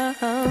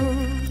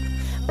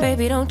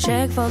 Baby, don't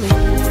check for me.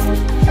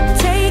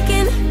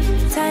 Taking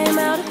time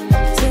out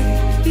to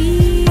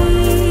be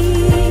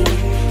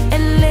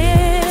and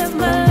live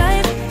my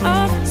life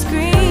off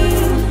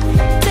screen.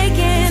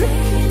 Taking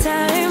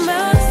time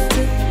out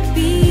to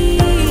be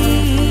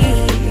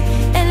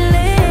and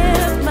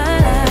live my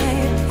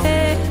life.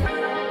 Hey.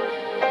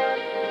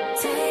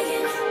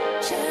 Taking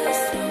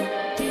just don't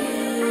do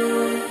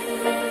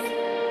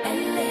and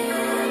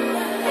live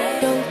my life.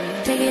 Don't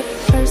take it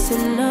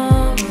personal.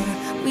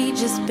 We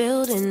just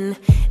building.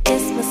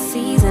 It's my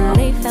season,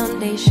 lay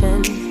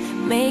foundation.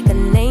 Make a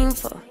name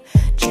for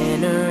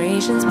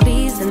generations.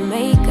 Please and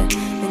make a,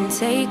 then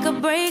take a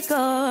break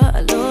or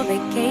a little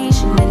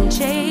vacation and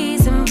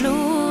chasing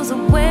blues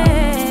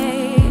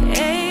away.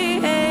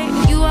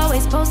 You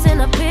always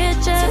posting up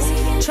pictures,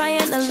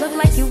 trying to look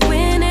like you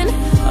winning,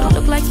 or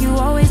look like you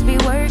always be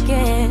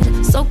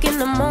working, soaking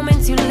the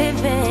moments you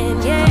live in.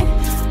 Yeah,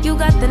 you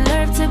got the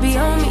nerve to be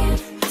on me,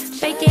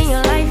 faking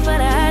your life for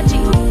the IG.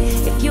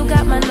 If you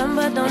got my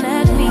number, don't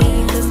add me,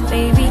 'cause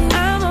baby,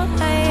 I'm on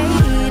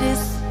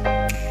hiatus.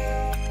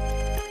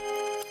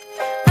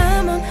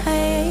 I'm on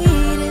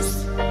hiatus.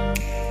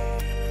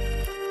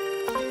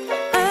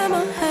 I'm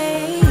on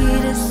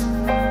hiatus.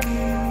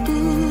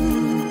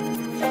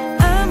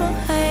 I'm on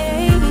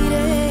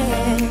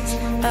hiatus.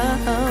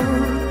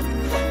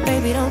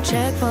 Baby, don't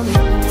check for me.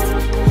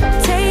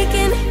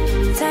 Taking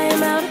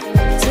time out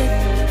to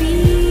be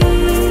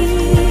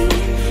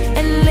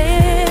and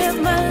live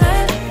my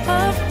life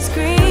off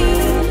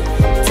screen.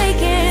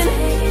 Taking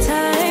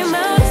time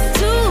out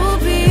to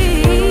be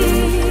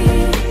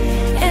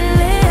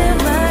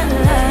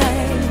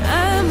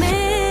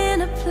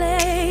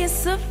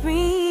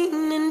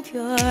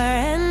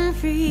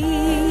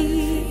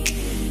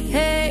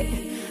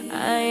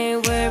I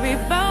ain't worried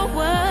about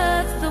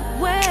what's the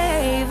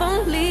wave,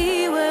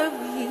 only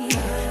worry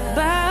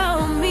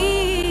about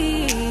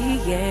me,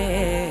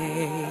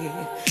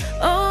 yeah.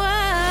 Oh,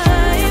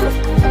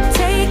 I'm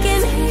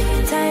taking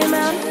time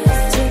out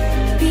to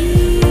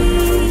be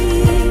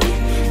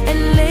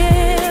and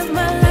live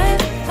my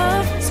life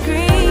off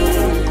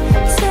screen.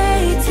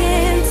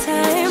 Taking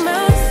time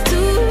out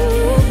to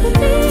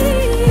be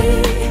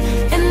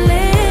and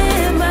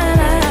live my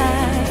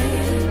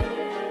life.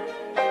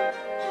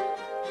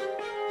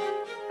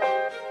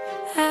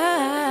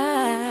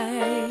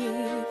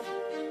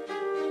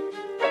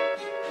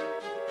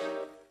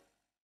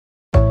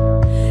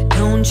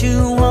 Don't you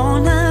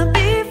wanna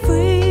be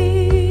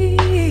free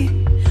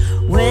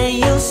when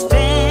you're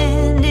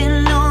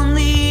standing on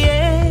the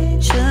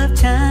edge of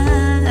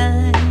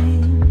time?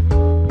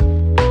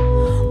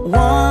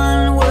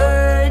 One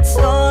word's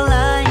all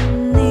I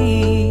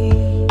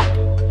need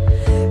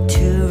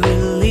to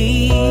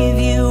relieve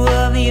you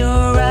of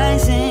your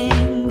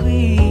rising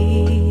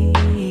greed.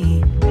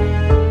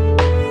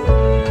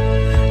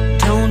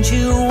 Don't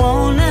you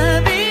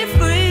wanna be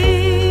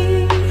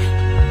free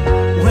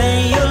when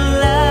your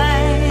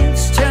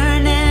life's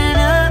turning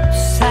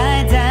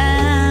upside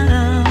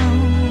down?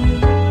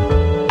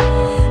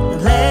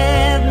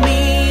 Let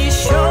me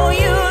show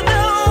you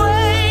the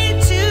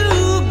way to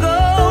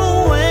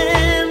go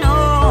when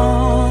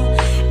all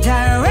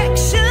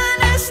direction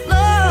is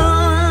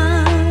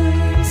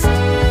lost.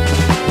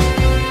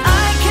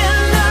 I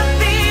cannot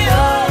be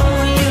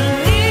all you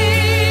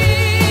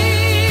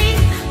need.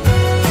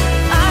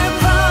 I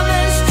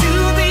promise to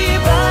be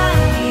by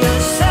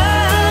your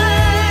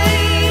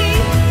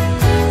side,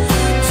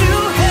 to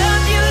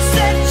help you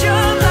set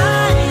your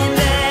mind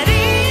at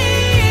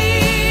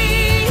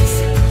ease.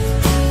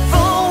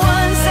 For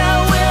once I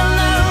will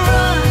not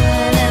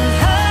run and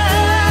hide.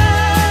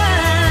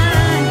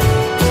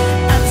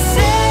 I've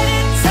said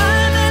it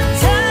time and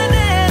time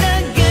and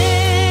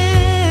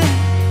again.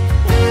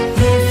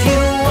 If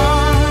you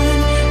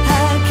want, I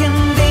can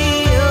be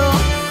your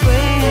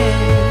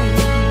friend.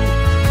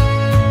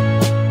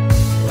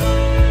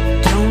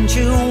 Don't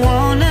you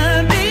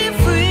wanna be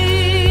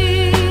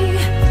free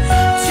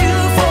to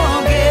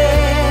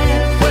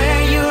forget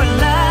where your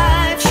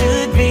life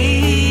should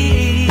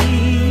be?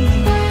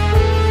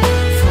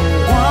 For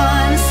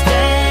once,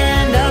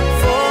 stand up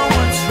for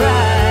what's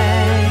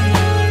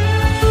right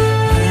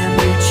and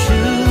be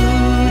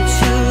true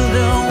to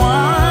the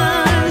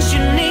ones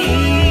you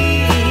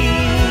need.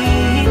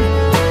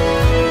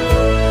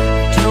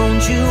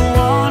 Don't you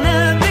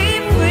wanna be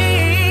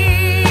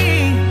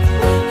free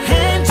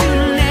and to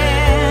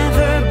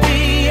never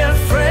be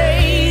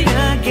afraid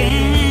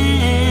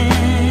again?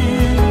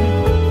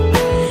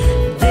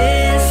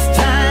 This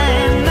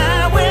time I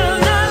will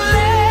not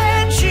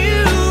let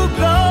you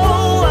go.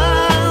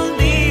 I'll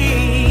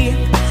be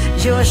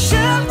your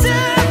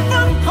shelter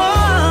from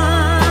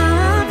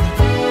harm.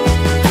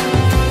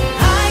 I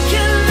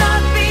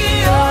cannot be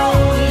all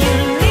you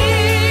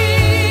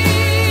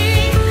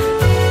need.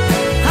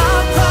 I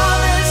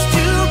promise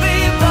to be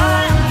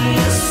by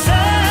your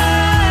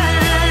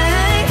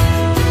side,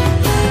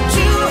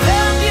 to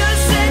help you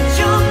set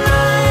your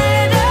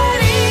mind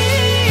at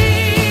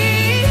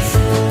ease.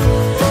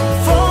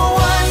 For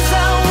once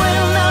I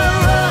will not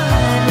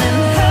run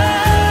and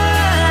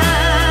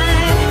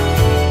hide.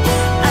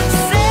 I've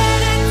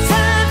said it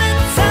time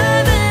and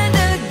time and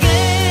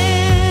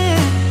again.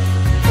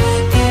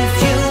 If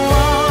you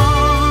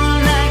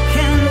want, I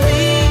can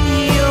be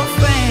your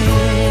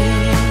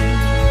friend.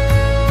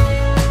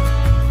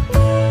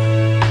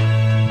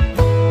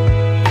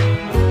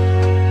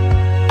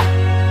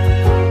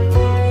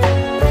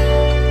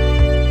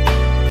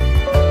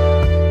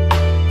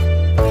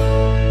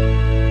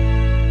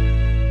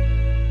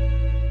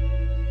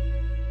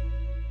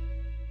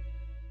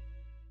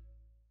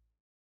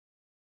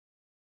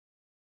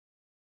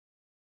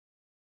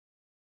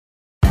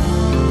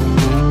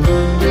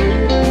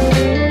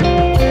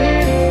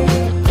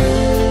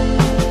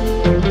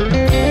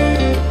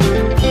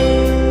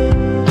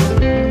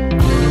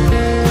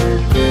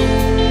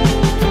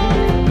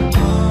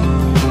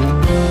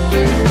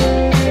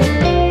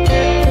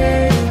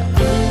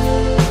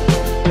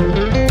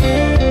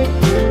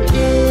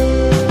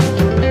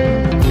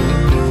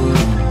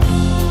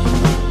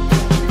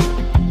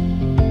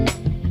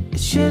 It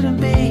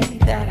shouldn't be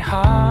that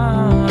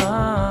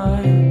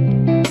hard.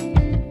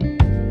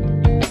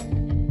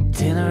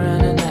 Dinner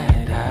and a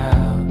night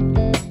out,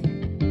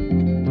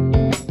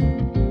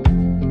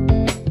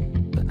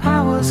 but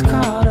I was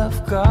caught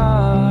off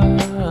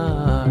guard.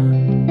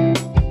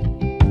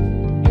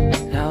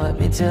 Now let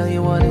me tell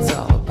you what it's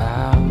all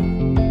about.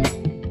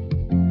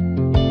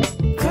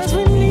 'Cause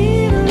we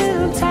need a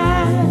little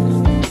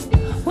time.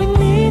 We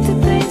need to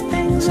think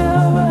things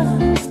over.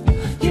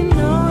 You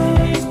know it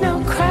ain't no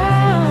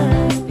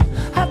crime.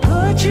 I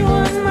put you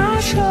on my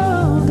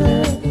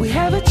shoulder. We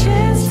have a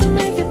chance to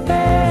make it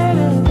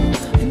better.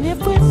 And if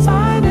we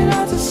find it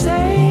hard to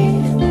say,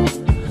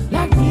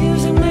 like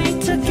music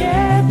made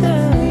together,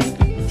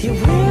 you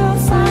will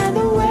find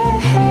a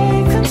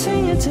way. Continue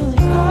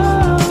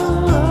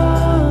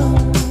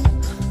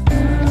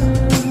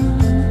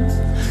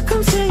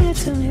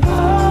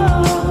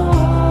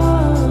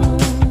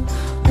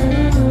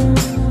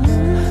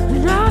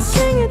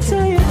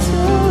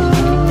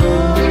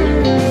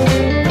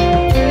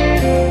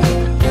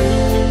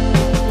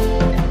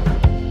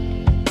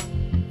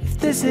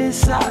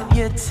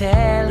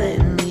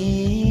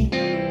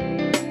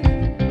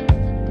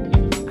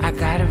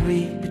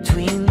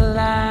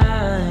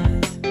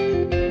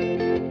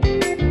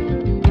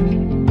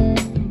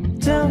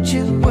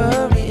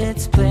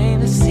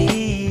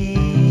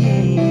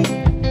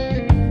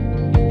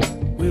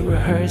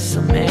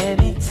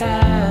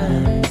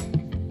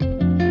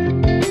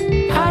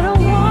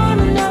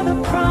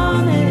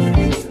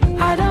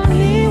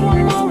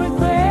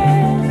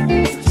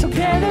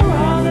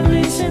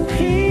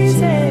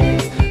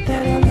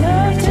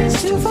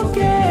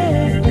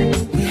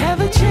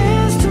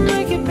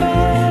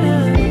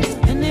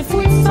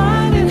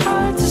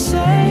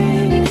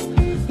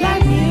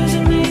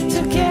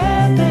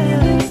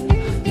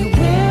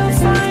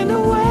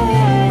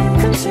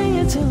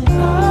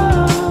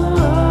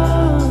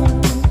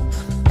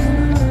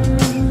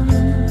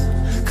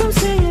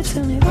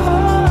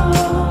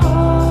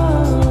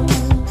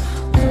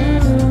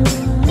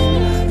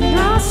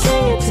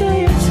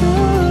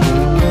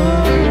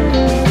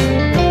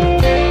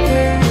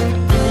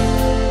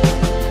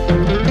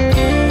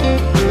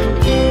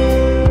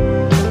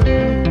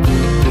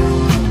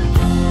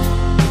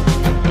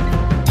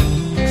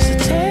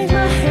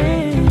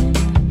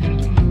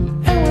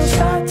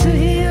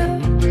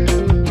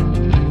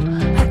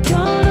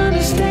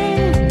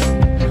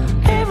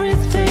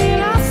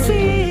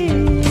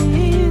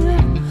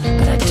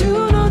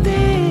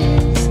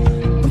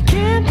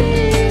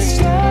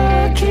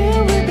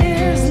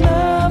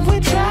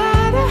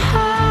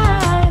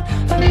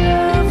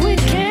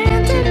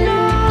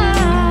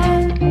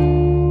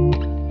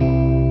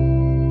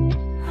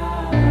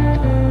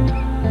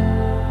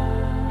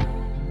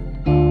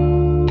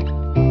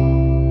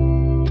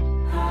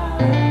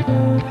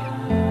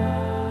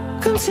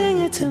sing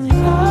it to me.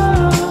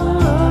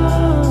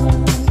 Oh,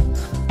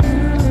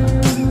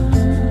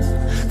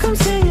 come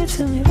sing it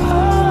to me.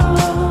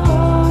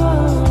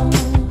 Oh,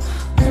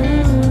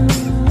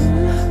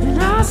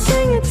 and I'll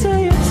sing it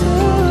to you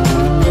too.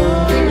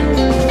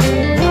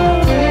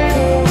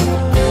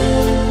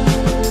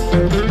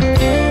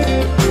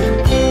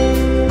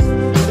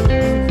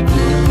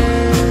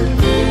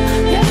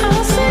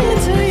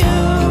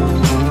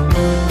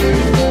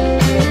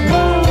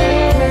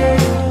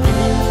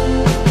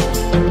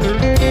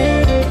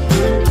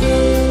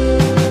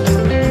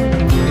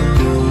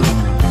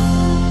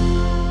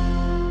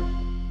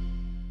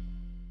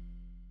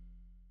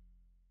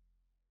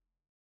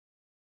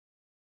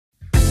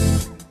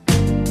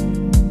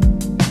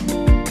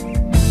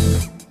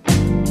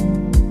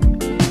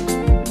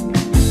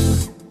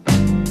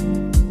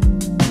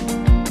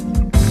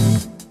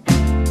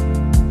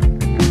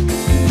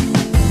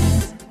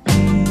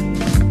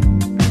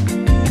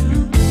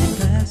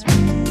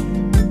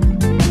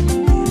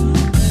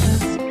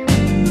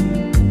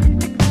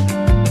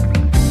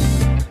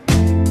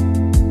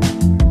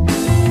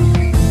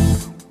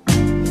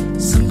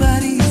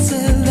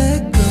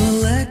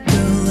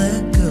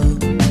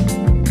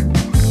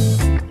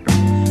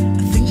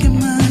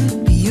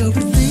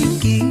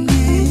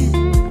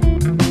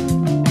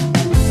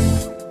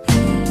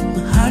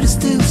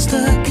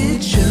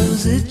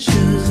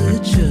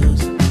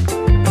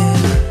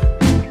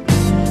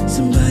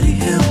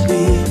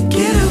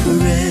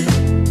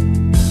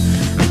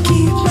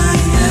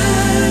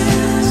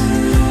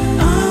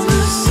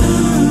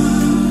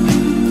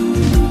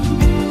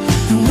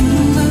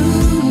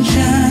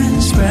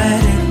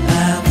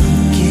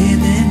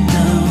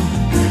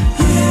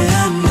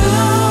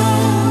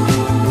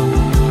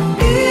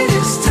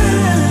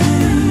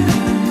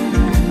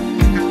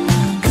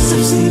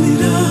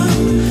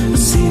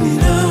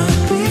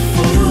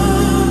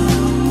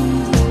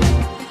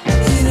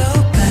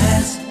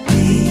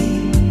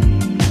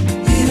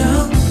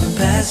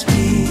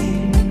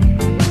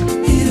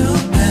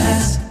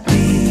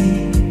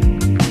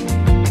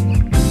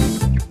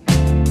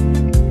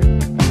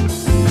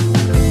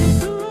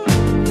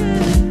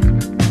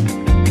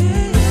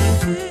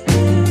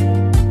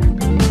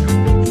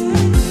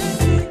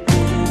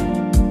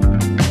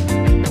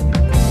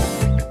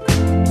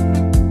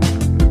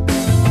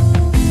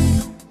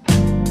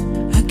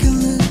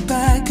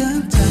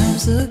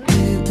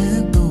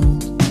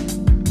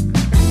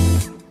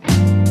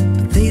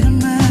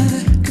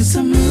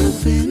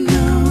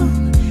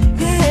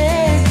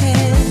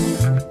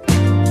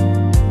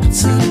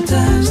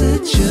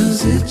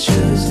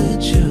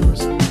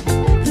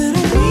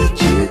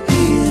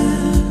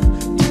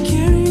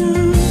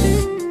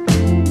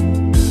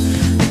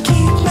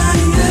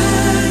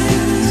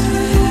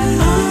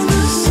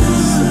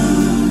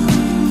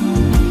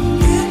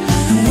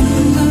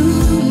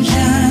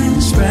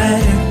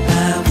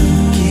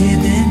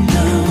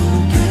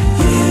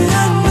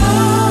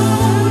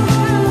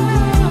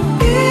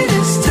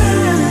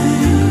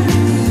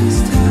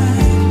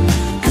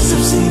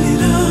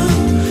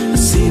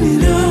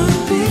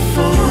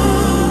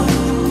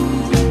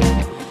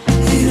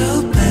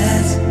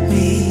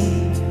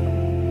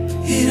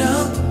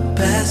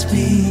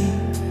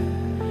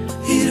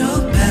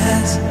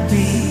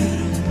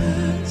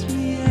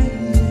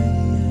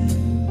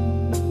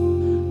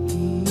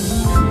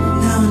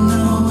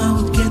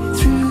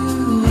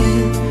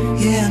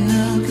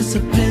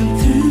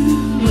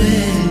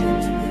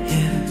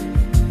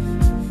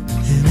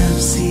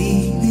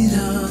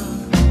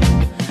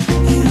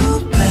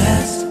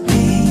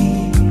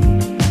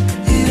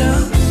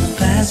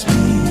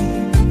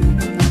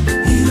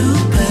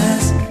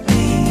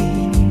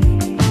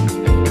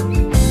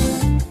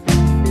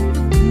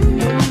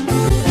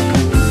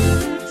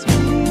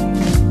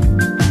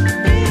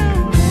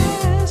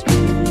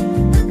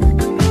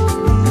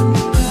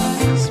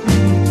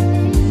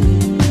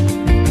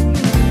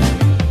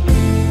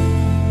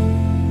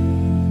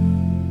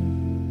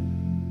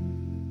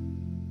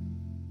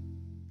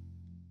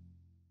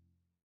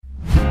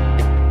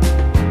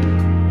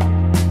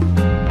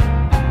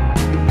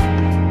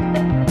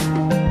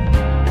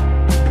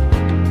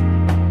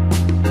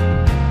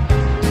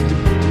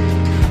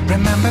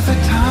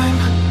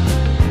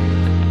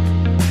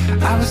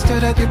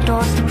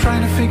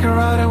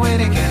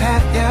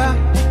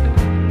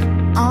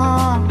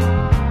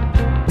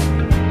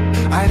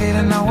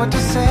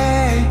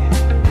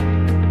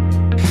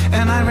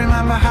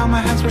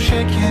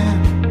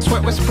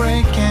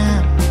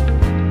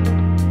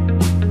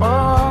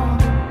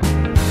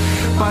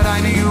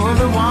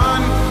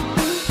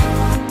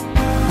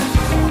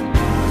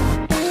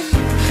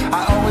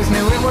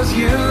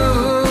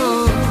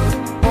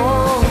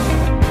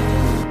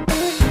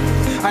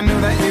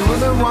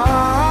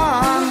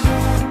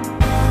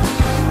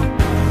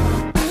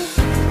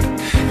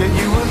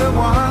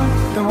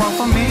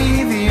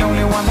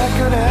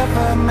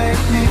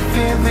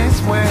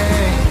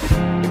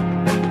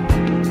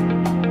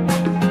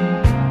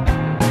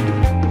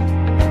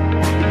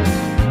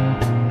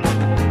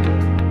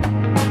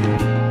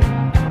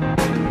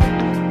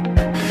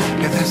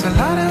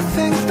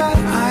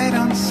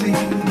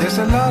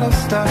 a lot of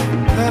stuff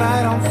that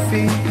I don't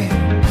feel.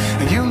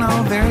 And you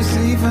know there's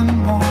even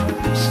more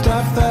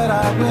stuff that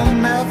I will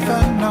never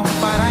know.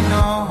 But I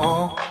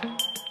know,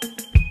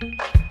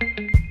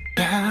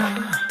 yeah,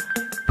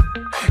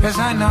 yes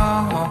I know.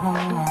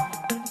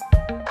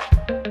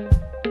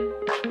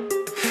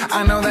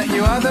 I know that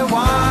you are the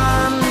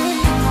one.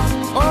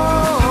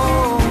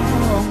 Oh,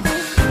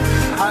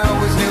 I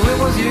always knew it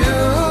was you.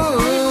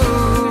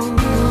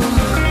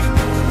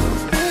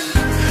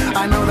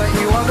 I know that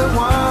you are the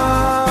one.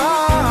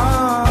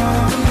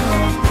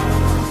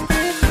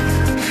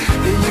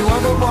 Yeah, you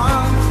are the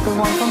one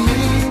for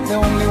me, the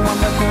only one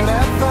that could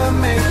ever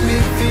make me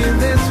feel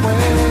this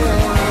way.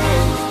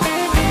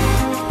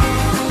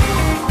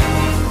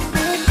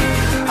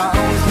 I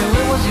always knew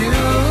it was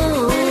you.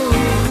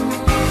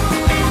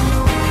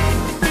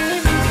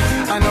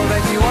 I know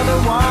that you are the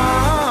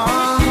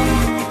one.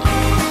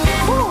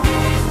 Woo.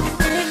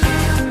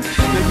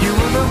 That you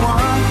are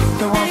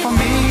the one for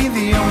me,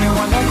 the only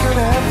one that could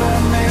ever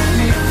make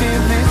me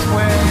feel this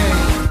way.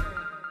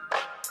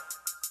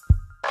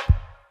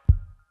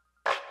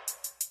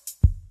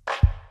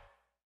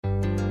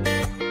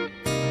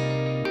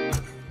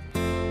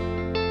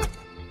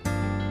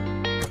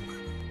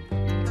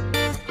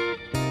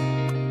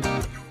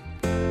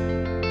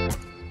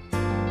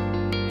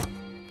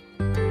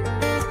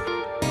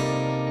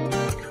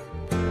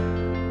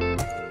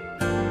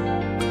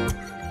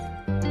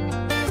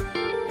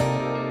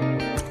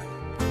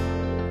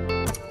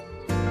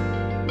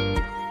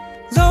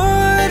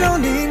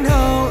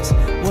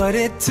 What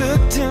it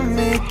took to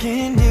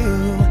making you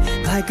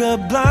like a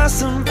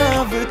blossom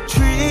of a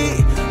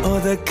tree or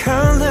the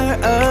color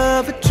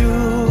of a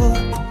jewel.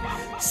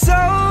 So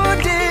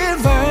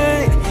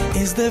divine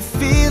is the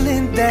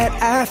feeling that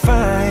I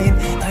find,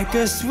 like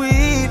a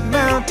sweet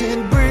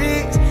mountain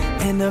breeze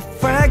and a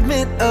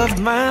fragment of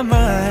my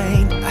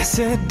mind. I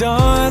said,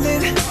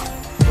 darling,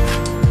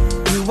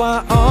 you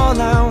are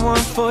all I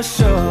want for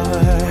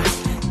sure.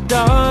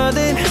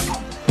 Darling,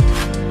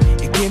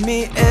 give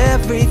me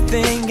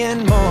everything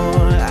and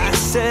more. I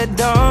said,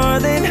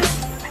 darling,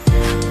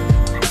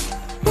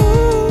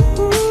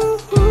 ooh,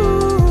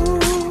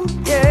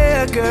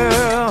 yeah,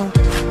 girl,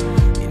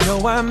 you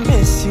know I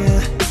miss you.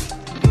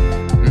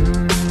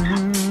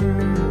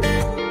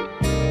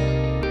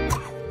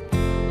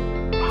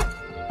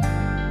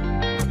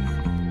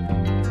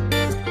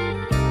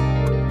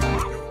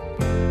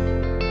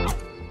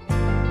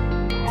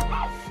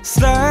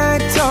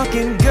 Slide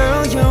talking,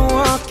 girl, you're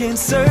walking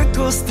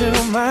circles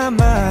through my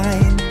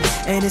mind.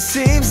 And it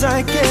seems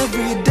like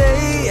every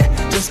day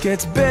just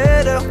gets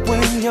better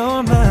when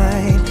you're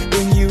mine.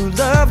 When you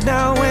love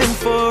now and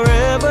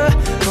forever,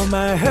 for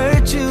my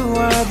hurt you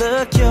are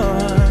the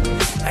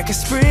cure. Like a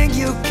spring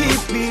you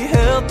keep me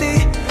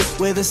healthy,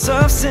 with a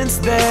substance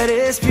that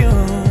is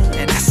pure.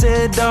 And I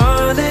said,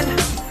 darling,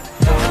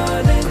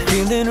 darling, I'm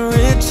feeling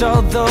rich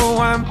although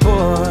I'm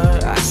poor.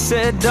 I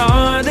said,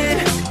 darling,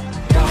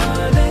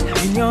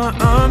 in your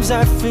arms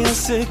I feel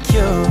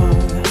secure.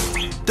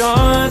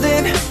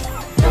 Darling,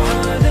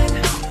 darling,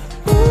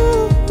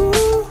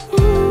 ooh,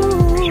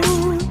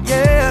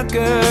 yeah,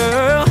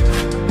 girl,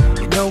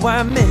 you know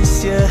I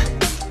miss you,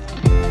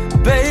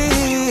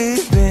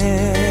 baby.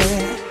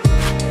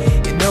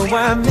 You know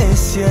I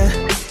miss you.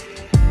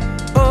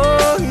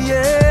 Oh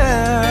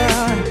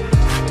yeah,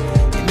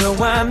 you know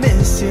I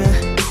miss you,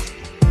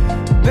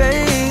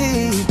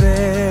 baby.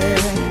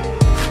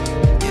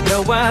 You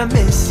know I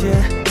miss you.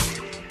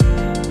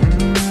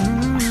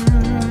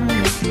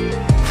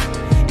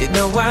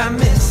 I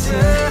miss you.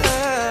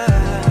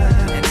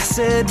 And I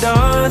said,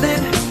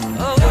 darling,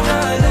 oh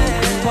darling,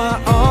 you are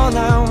all I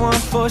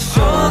want for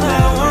sure. All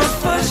I want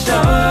for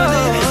sure.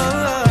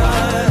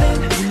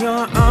 Darling, in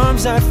your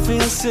arms I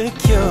feel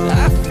secure.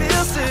 I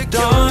feel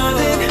secure.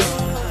 Darling,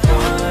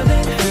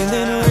 darling,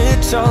 feeling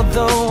rich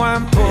although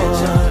I'm poor.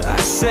 I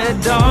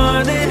said,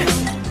 darling,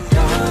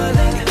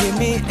 darling, give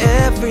me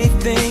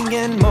everything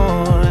and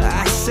more.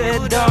 I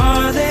said,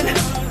 darling,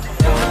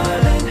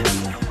 darling,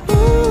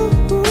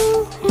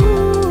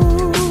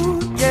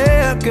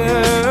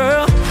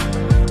 girl,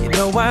 you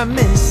know I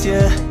miss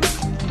you.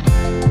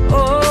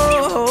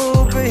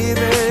 Oh,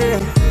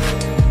 baby.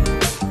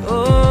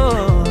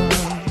 Oh,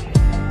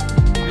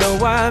 you know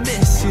I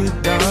miss you,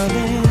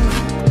 darling.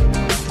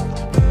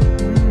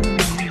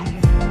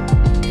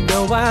 You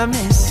know I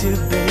miss you,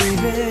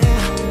 baby.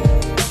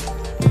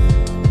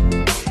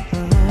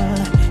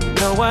 You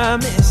know I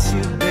miss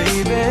you,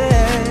 baby.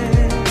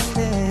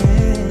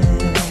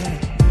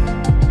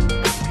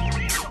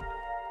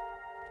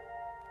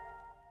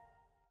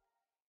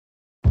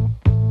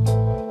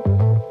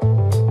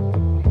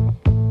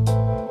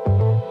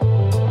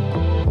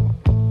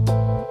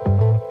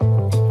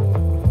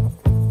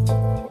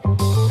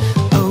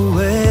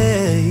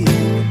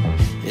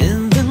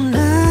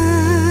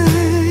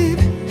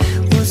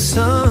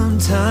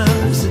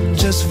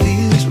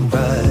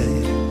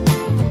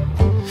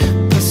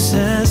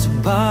 Possessed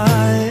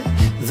by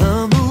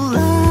the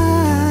moonlight.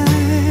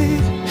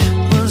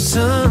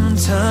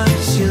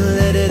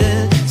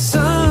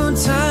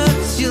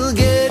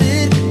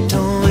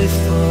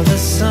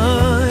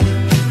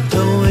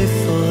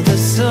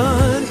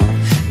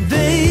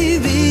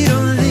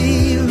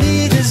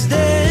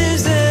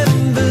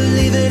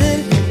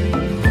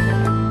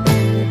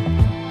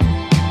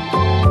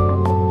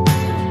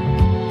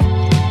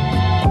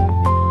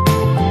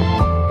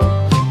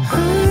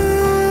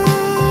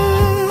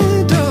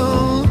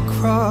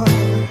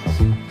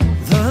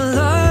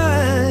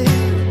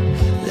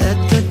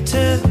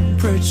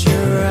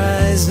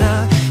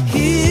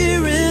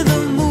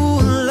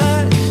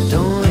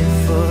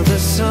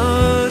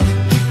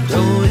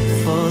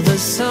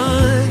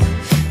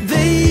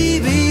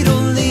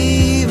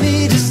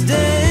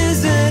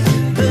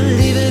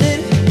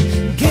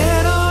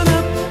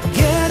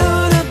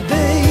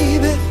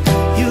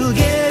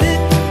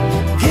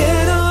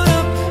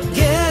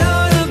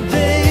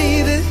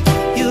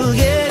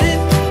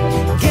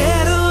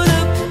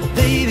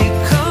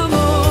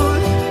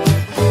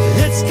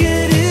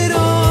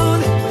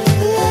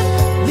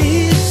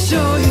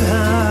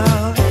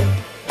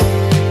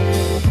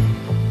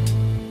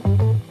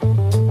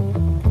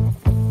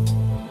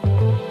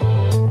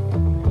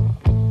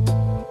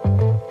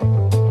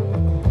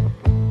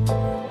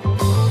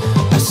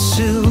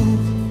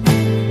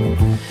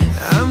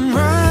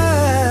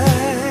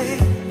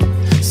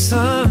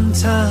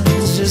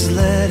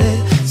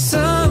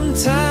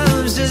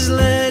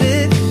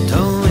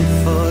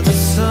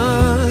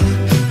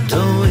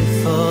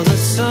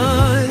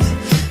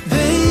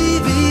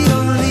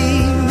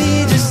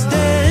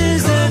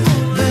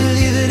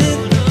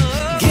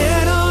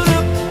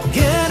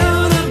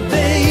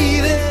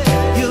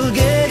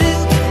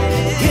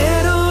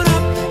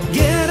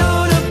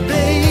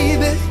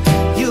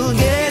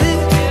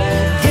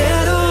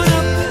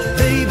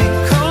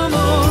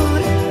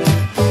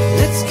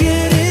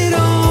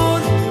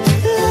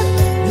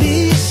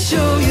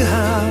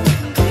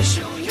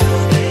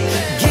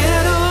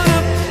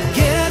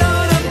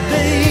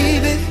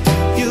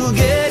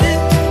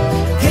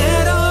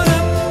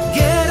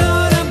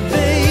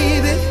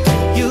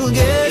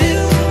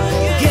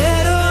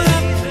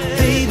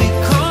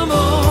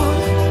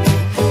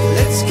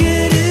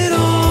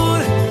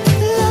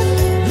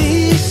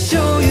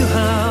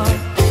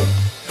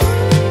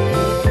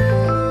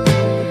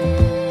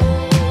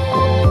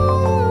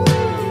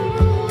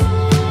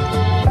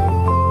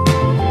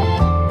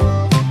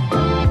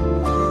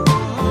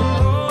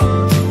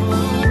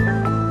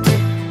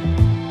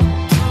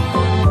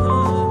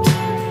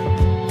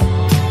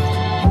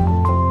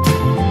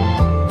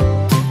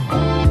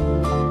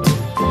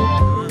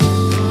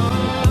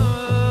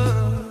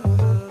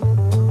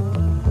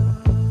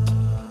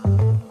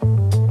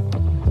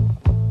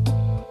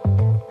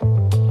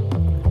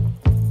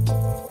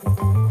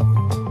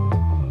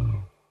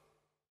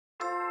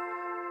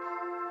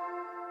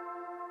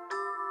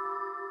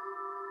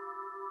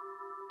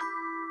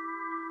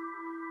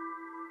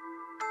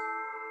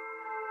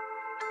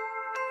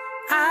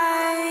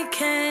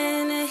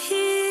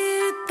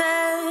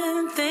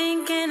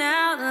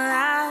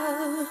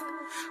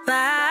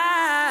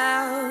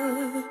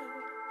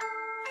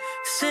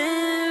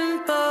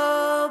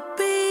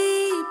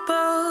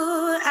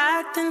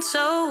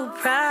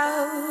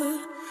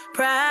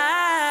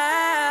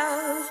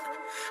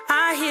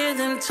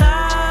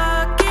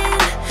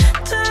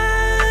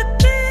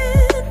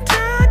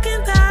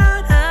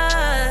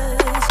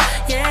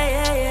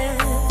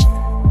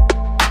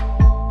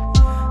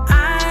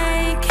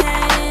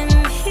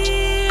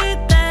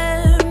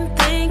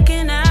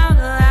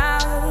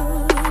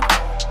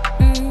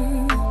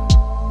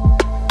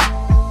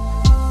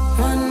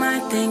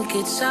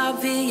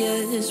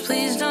 is.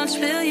 Please don't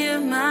spill your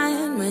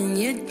mind when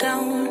you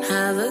don't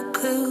have a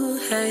clue.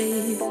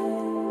 Hey,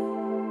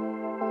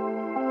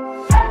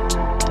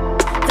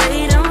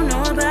 they don't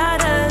know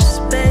about us,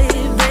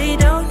 babe. They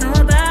don't know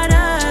about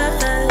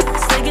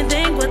us. They can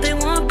think what they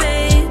want,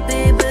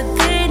 baby, but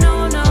they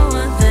don't know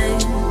a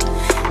thing.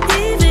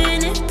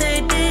 Even if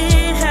they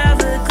did have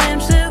a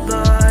glimpse of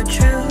our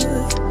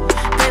truth,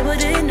 they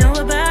wouldn't know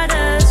about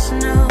us.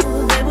 No,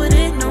 they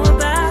wouldn't know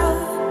about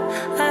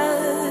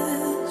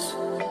us.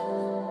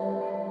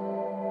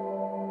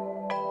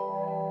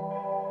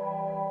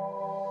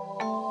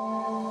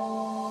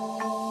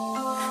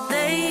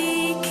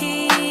 They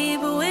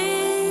keep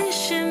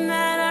wishing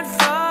that I'd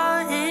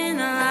fall in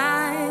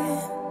line.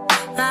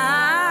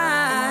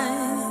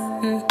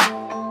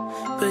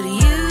 But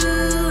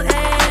you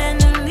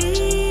and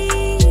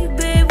me,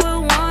 babe,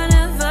 we're one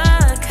of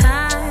a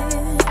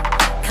kind.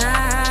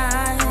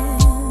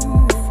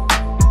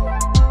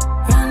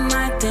 One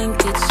might think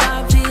it's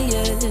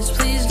obvious.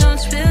 Please don't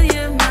spill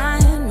your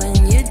mind when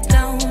you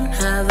don't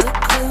have a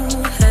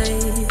clue. Hey,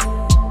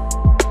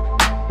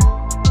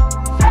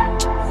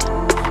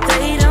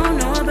 they don't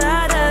know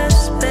about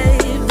us,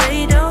 babe.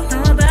 They don't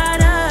know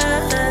about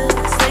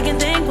us. They can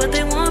think what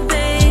they want,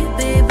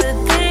 baby, but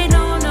they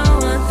don't know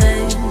a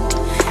thing.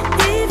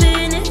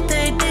 Even if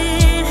they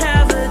did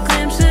have a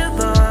glimpse of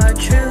our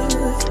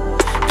truth,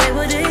 they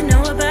wouldn't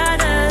know about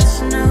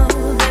us. No,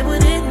 they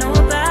wouldn't know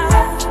about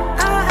us.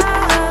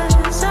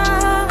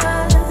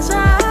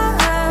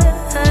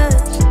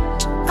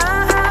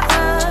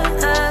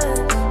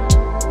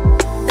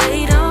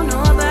 They don't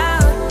know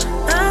about us.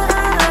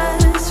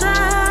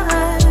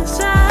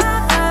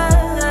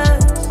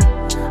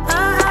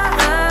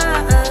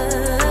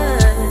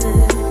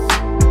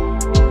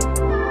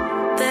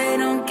 They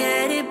don't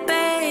get it,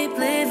 babe,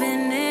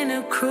 living in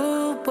a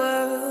cruel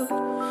world.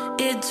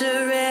 It's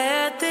a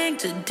rare thing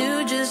to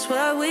do just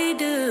what we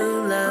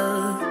do,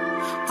 love.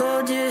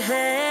 Hold your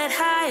head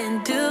high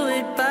and do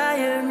it by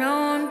your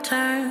own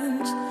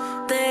terms.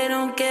 They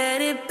don't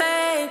get it,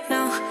 babe,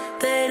 no,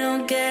 they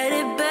don't get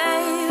it,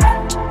 babe.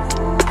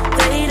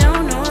 They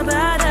don't know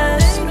about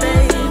us,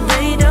 babe.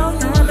 They don't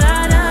know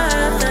about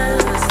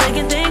us. They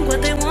can think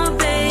what they want,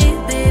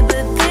 baby,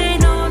 but they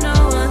don't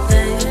know a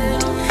thing.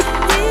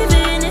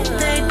 Even if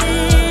they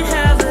did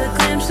have a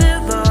glimpse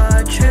of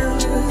our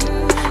truth,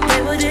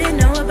 they wouldn't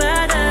know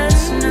about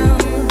us. No,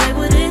 they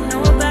wouldn't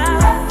know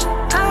about us.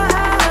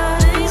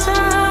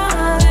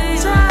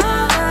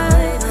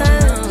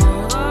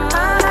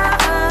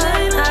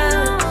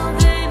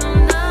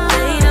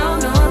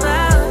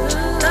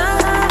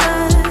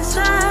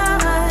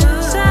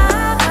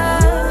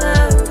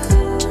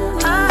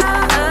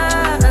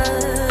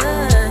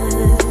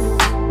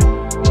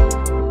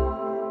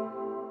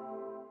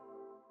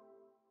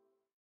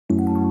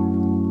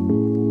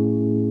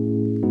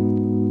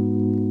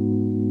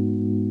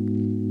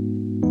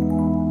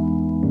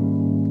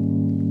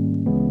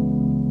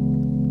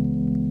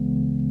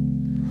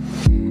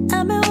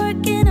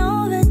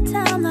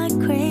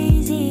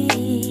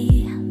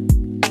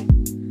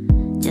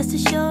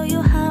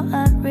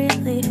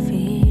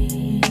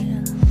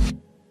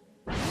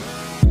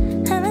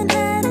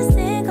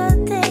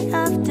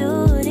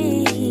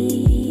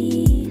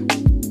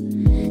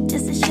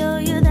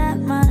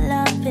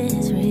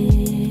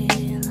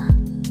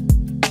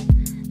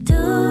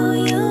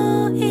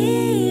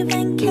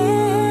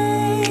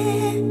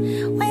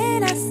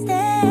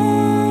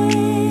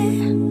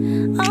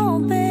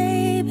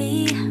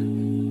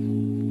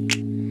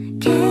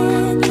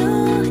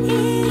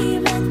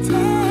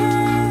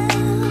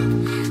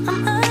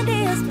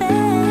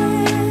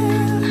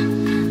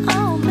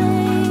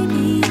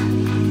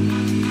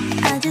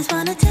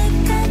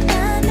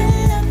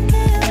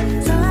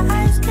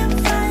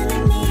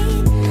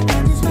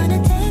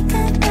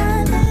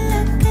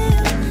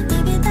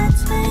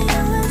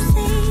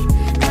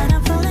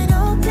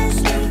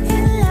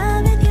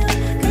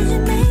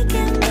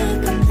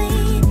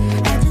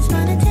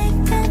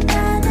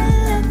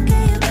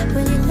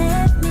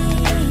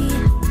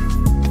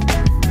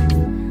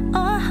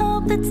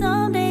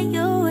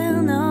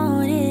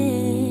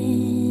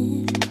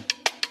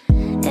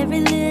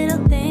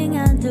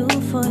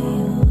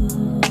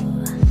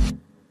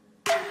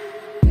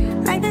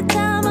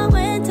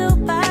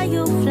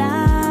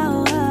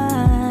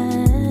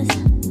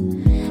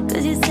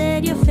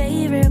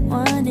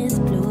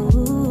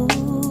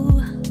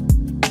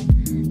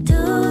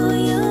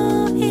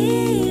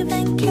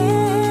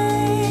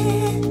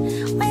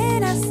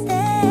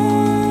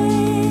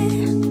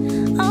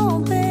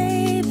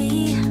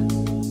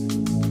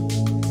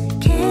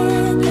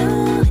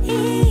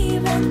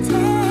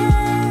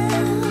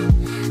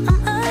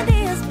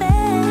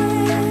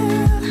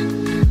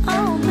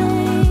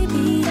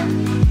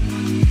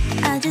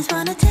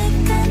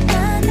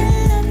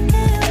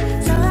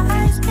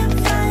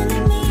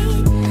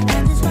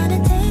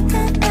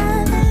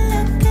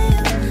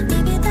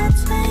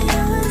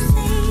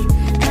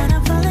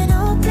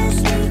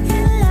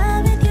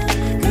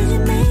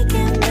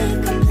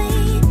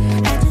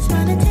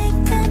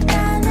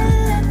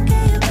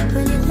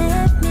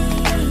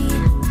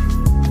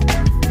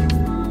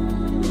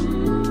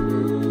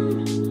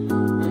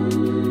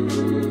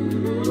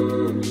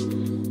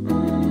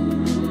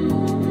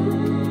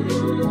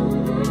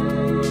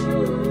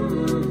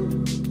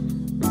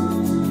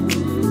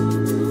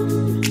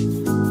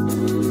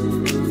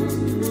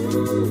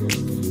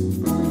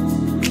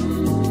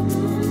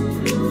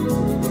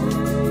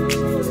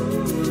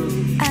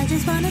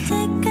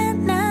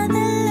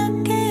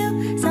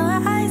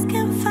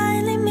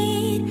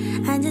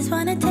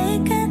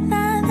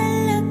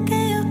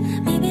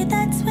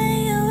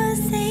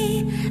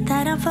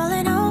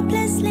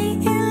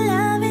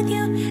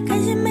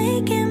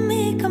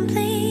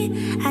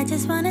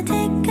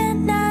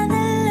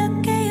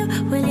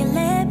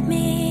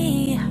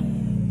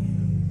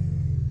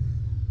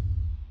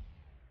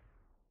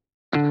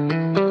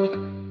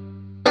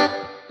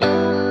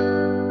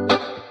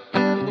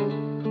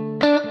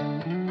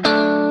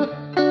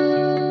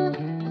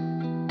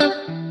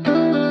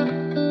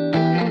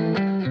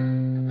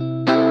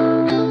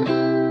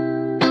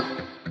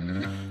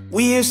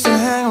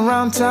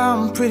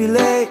 downtown pretty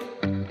late.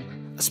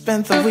 I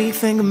spent the week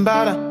thinking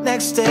about our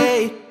next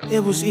day.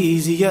 It was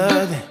easier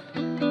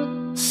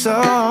then,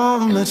 so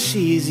much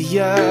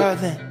easier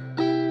then.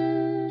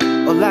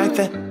 Or like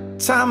that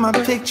time I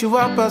picked you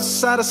up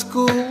outside of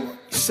school.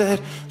 You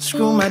said,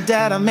 screw my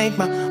dad, I make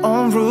my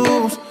own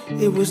rules.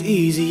 It was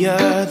easier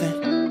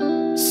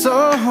then,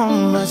 so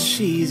much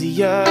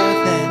easier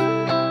then.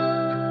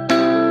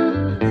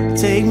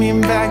 Take me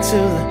back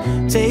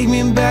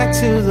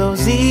to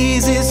those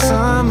easy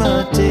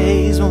summer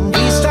days when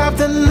we stopped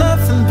at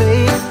nothing,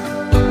 baby.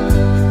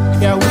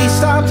 Yeah, we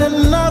stopped at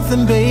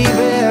nothing, baby.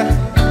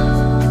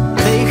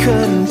 They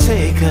couldn't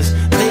take us,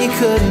 they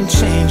couldn't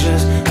change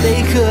us,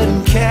 they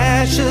couldn't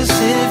catch us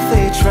if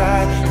they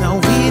tried. No,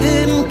 we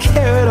didn't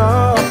care at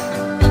all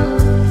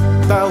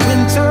about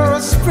winter or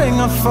spring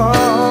or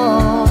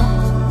fall.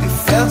 We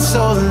felt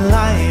so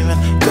alive,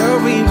 and girl,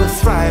 we were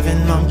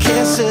thriving on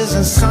kisses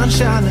and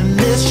sunshine and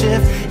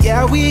mischief.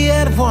 Yeah, we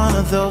had one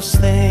of those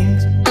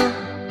things.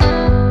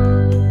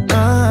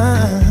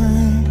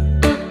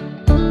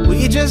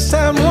 We just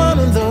had one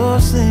of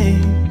those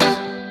things.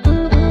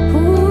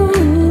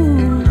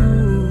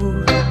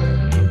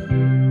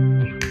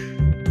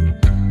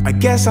 I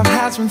guess I've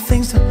had some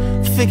things to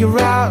figure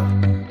out,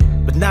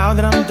 but now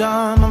that I'm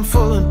done, I'm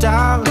full of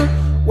doubt.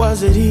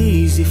 Was it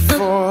easy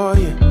for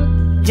you?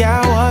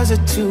 Yeah, was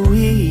it too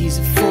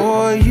easy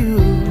for you?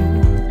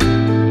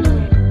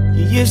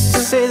 You used to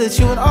say that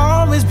you would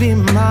always be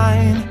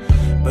mine,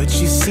 but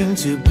you seem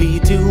to be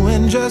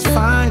doing just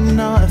fine.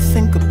 Now I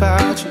think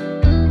about you,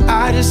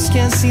 I just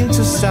can't seem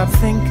to stop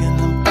thinking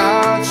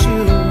about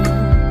you.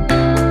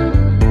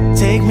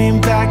 Take me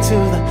back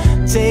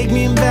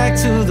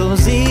to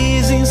those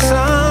easy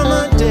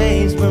summer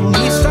days when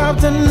we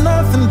stopped at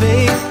nothing,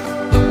 babe.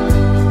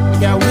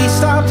 Yeah, we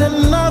stopped at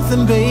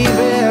nothing,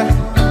 baby.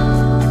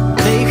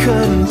 They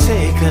couldn't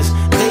take us,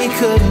 they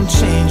couldn't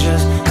change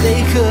us,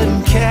 they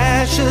couldn't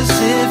catch us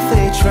if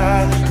they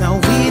tried. Now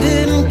we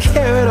didn't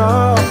care at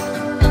all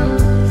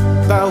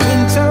about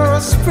winter or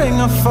spring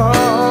or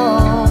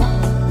fall.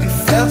 We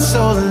felt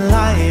so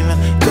alive, and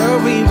girl,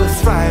 we were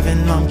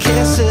thriving on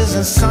kisses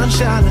and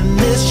sunshine and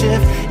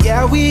mischief.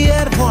 Yeah, we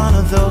had one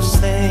of those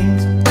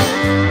things.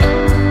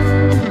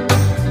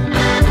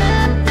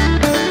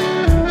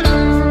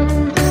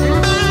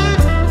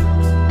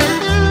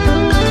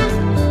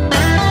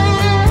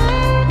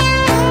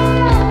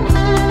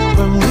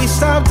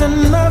 Stopped at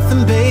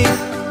nothing, babe.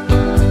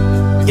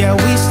 Yeah,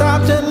 we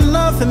stopped at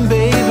nothing,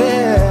 baby.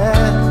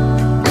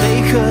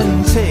 They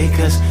couldn't take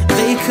us,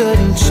 they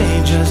couldn't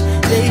change us,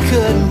 they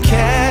couldn't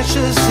catch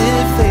us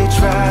if they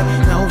tried.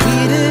 Now we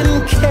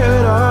didn't care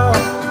at all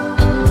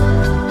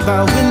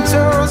about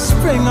winter or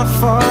spring or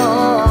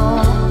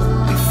fall.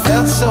 We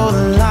felt so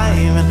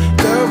alive, and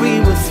girl,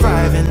 we were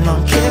thriving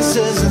on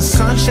kisses and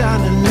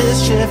sunshine and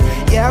mischief.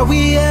 Yeah,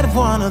 we had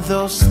one of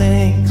those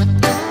things.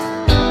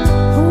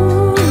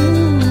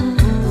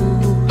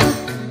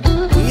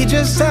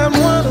 Just had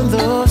one of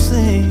those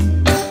things.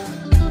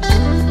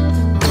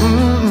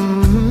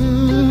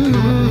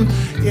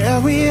 Yeah,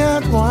 we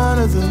had one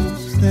of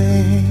those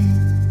things.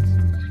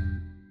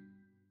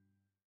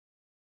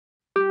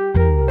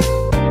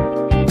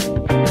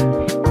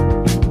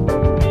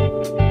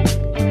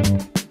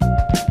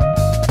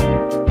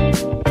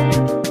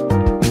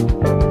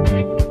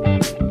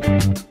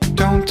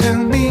 Don't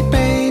tell me,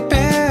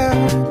 baby,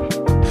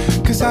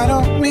 'cause I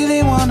don't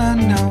really wanna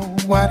know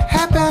what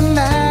happened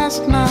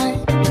last night.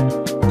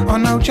 Oh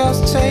no,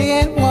 just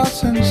say it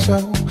wasn't so.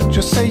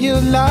 Just say you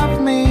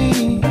love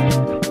me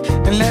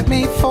and let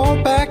me fall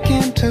back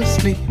into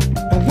sleep.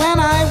 And when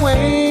I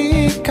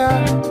wake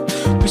up,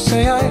 you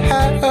say I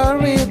had a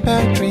real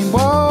bad dream.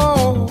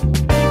 Whoa,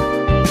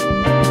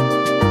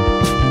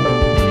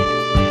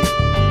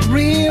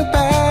 real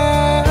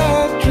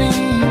bad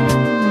dream.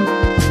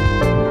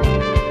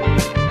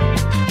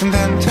 And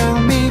then tell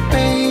me,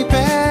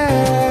 baby,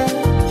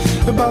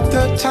 about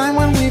the time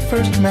when we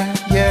first met.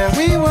 Yeah,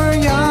 we were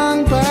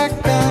young back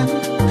then,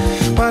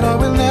 but I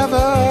will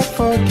never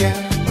forget.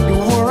 You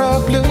wore a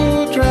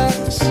blue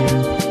dress,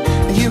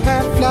 and you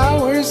had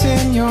flowers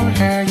in your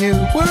hair. You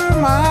were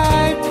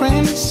my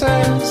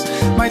princess,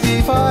 my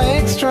diva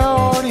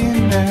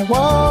extraordinaire.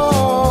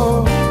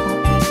 Whoa,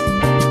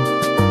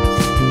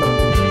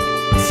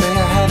 say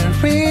I had a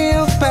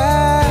real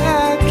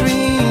bad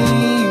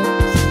dream.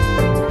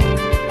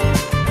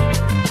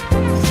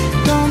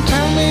 Don't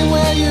tell me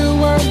where you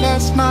were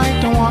last night.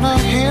 Don't wanna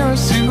hear a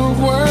single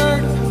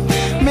word.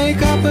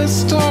 Make up a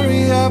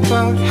story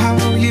about how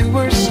you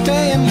were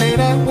staying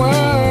late at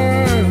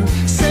work.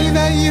 Say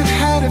that you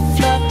had a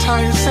flat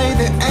tire, say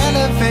the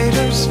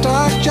elevator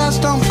stuck. Just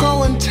don't go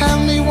and tell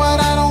me what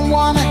I don't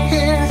wanna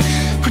hear.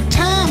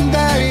 Pretend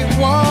that it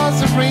was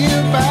a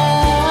real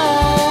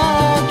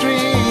bad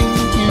dream.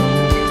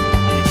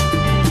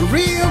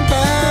 Real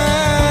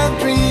bad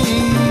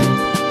dream.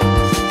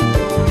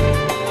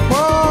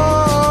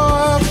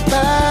 Whoa,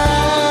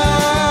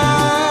 bad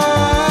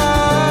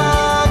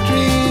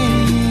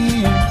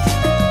dream.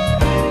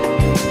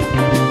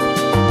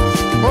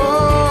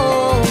 Whoa.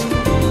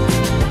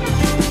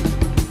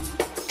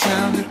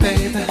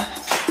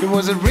 It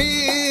was a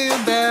real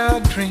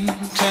bad dream.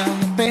 Tell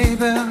me,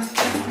 baby.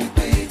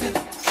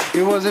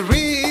 It was a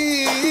real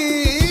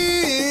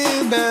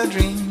bad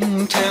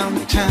dream. Tell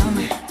me, tell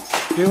me.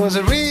 It was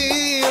a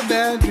real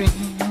bad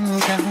dream.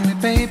 Tell me,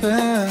 baby.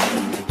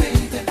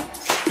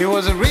 It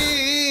was a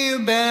real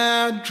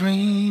bad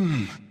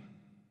dream.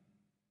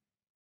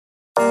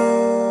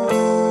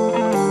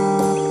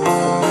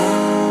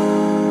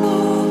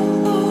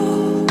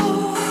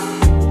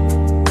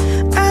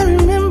 I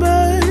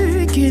remember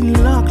getting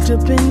locked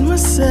up in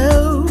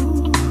myself.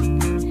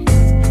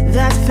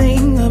 That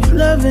thing of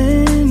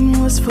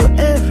loving was for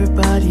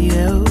everybody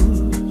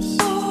else.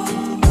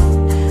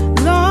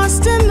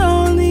 Lost and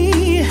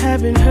lonely,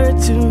 having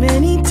hurt too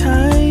many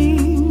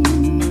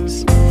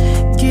times.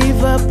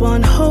 Gave up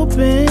on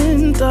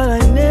hoping, thought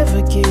I'd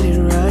never get it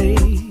right.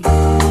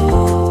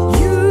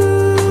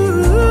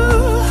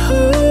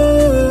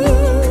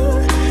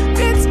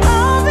 It's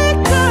all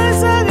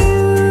because of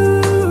you.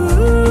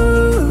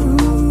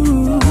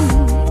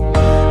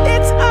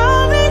 It's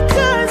all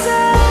because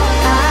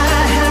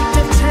I have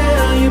to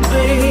tell you,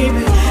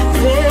 baby,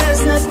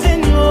 there's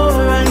nothing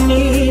more I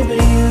need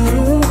but you.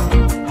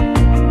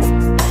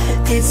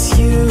 It's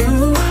you.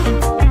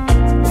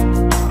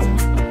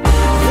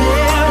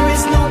 There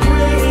is no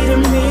greater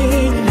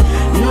meaning.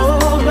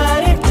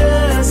 Nobody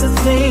does the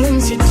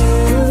things you do.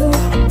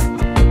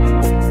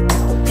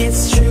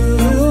 It's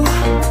true.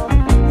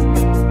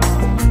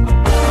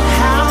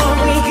 How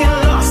we get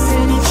lost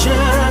in each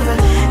other.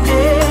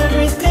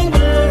 Everything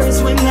blurs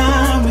when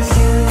I'm with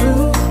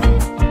you.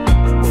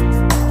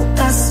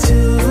 Us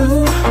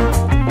two.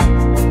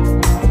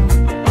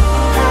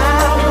 I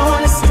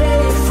wanna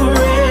stay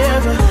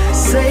forever,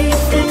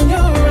 safe in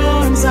your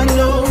arms. I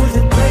know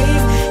that,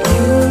 babe,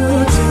 you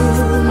do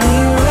me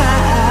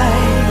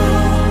right.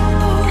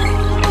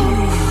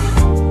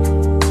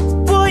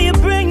 Boy, you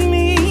bring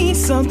me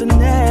something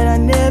that I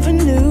never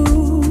knew.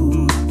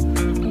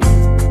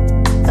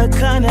 A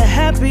kind of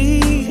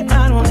happy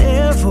I don't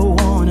ever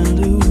wanna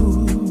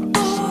lose.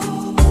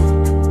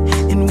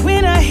 And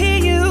when I hear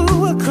you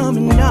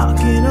coming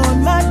knocking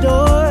on my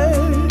door,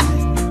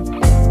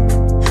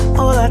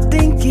 all I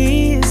think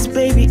is,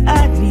 baby,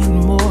 I need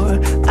more.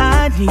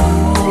 I need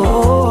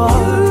more.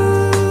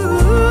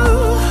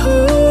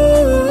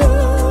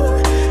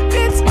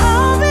 It's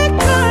all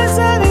because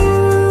of you.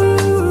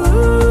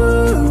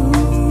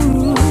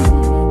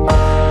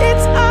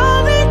 It's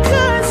all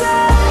because I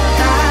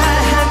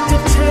have to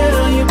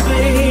tell you,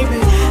 baby,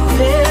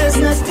 there's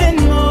nothing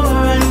more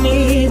I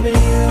need but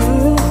you.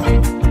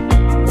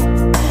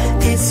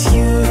 It's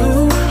you.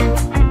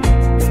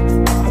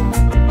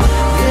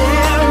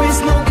 There is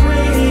no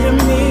greater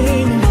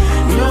meaning.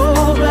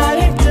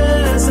 Nobody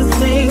does the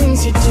things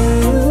you do.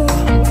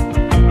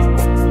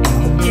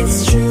 It's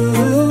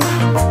true.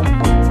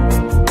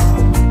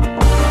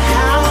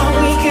 How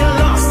we get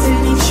lost in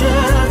each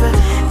other.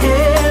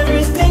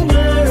 Everything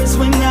blurs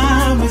when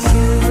I'm with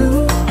you.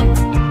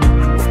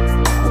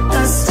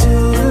 Us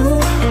two.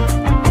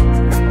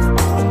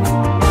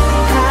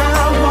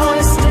 I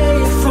wanna stay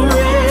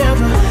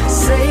forever,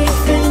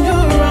 safe in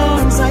your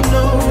arms. I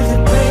know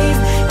that, babe,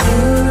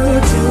 you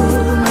do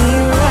me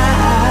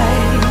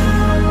right.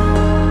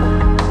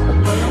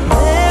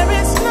 There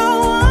is no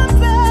one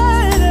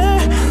better.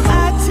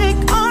 I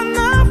take on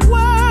the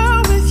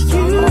world with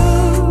you.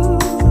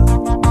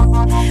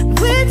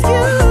 With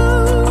you.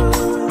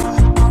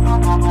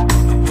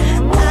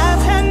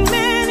 I've had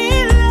many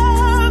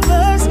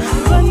lovers,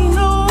 but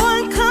no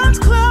one comes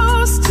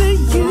close to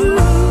you.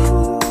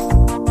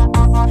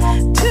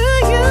 To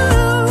you.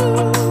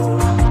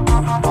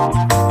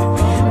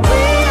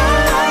 We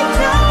are like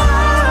no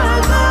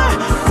other.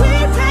 We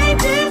paint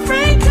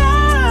different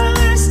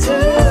colors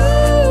too.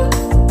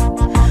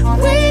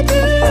 We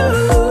do.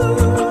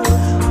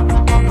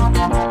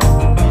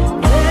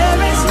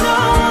 There is no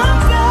one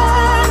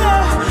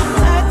better.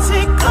 I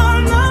take on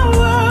the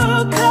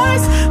world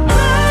 'cause,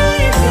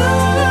 babe, you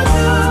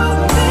do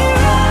me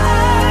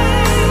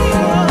right.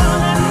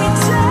 Let me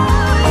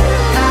tell you.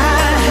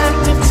 I have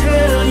to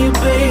tell you,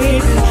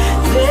 baby,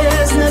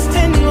 there's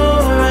nothing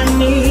more I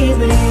need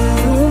but you.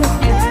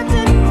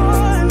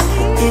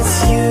 It's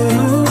you.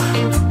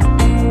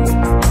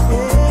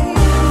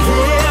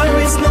 There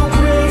is no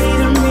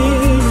greater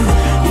meaning.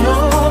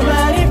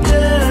 Nobody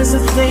does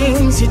the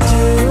things you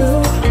do.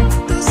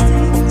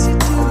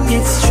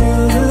 It's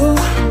true.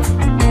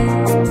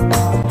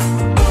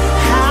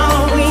 How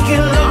we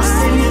get lost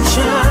in each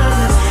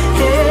other.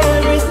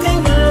 Everything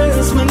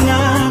blurs when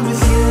I'm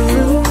with you.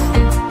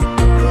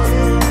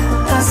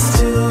 Us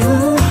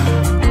two.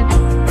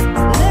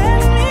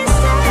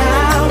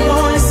 I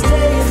wanna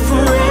stay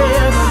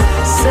forever,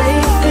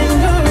 safe in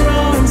your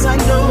arms. I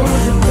know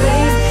that,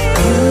 babe,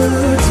 you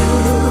do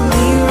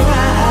me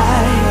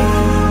right.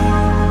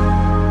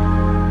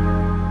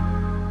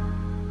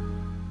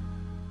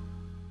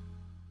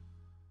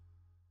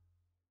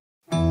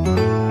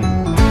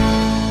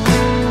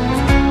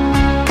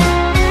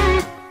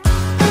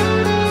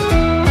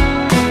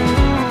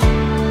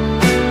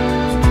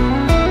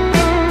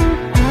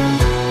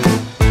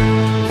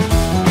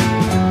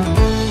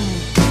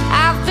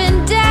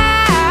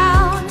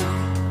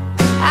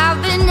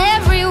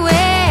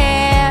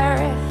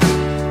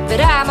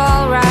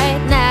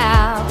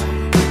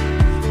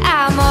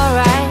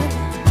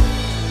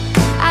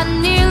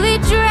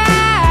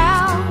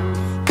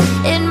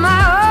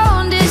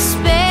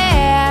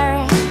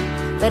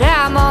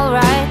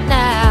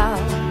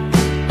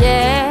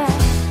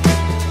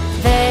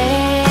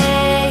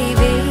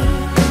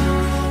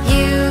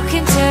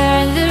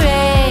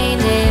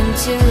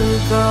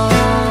 go.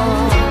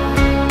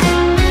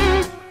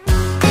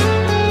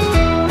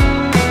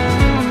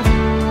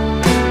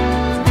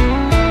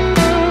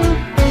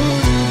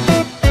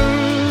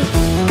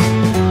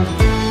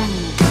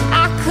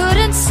 I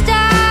couldn't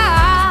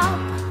stop,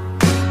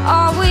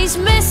 always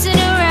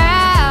messing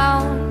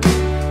around,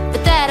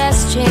 but that has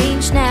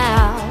changed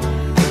now.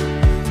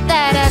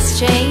 That has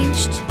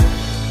changed.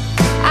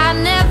 I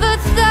never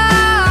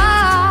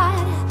thought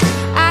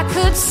I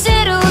could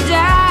settle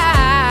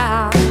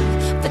down,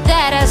 but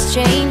that has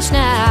changed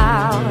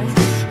now.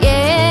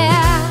 Yeah,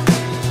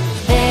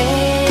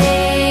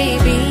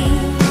 baby,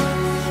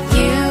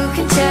 you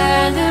can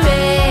turn the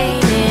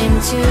rain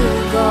into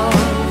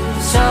gold.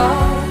 So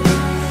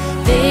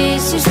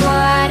this is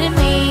what it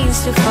means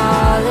to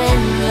fall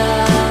in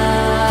love.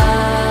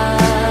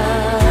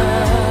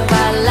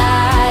 I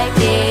like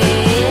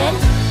it.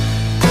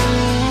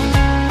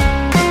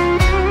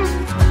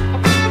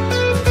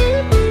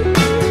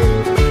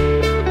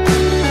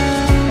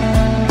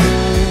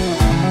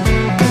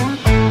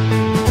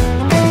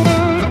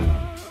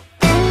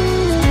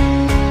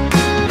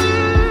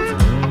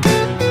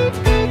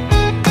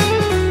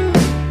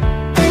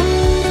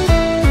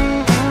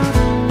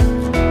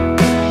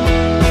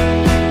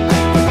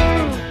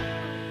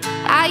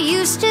 I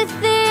used to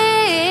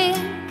think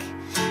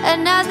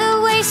another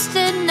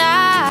wasted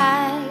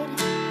night,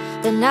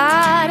 but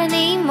not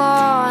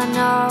anymore,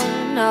 no,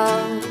 no.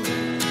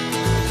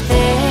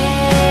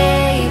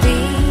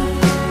 Baby,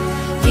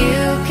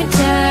 you can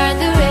turn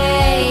the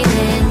rain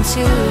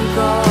into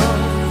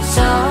gold.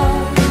 So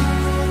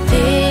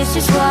this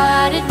is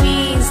what it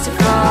means to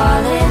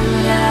fall in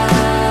love.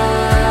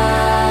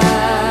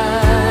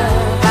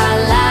 I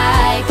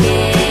like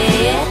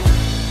it.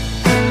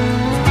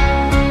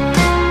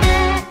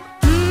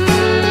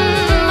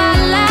 I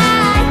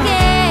like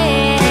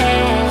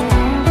it.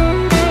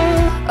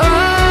 Oh,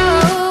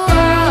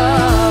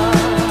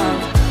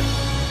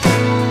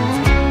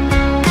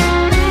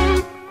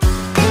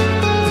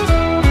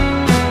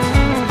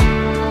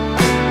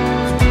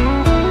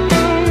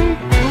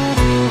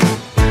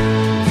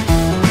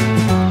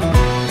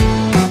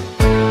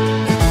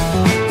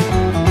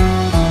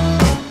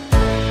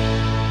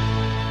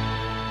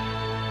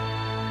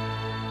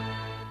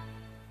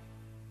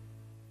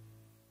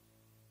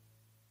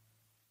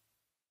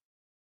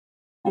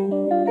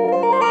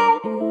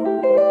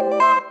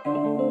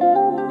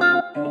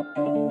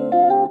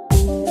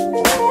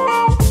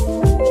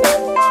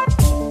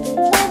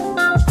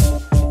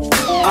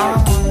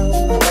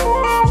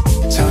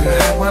 So you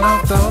had one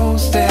of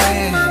those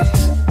days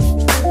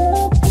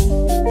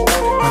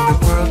when the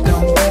world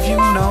don't give you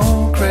no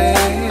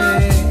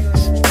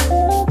grace.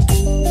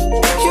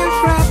 You'd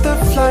rather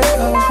fly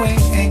away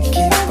and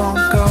keep on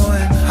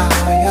going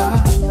higher,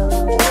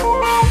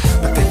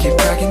 but they keep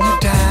dragging you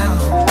down.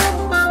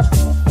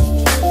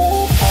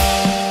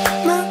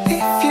 Now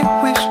if you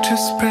wish to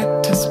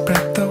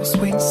spread those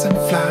wings and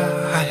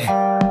fly,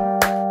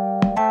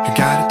 you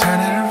gotta turn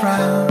it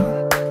around.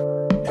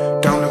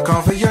 Don't look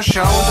over your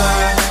shoulder,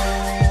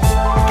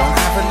 don't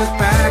ever look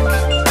back.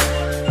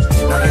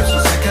 No use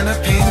for second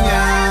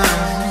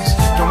opinions,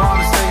 don't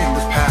wanna stay in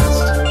the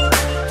past.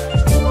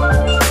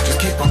 Just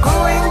keep on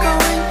going,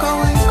 going,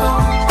 going,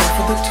 going, go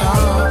for the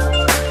top.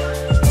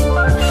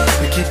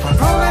 You keep on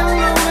rolling,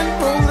 rolling,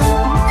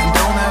 rolling, and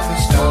don't ever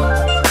stop.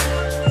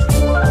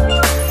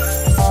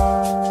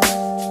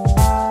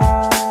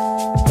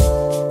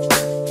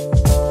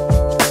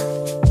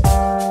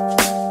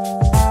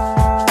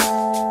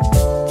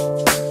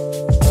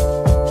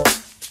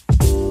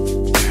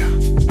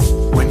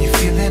 When you're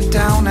feeling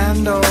down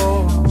and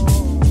low,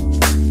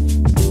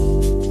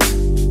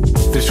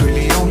 there's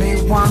really only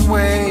one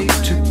way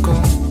to go.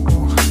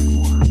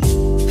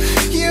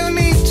 You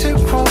need to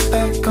crawl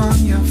back on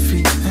your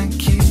feet and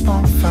keep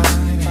on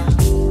fighting,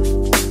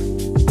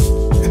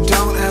 and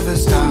don't ever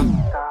stop.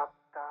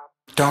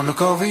 Don't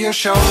look over your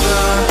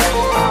shoulder,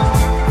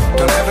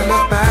 don't ever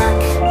look back.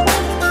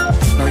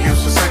 No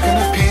use for second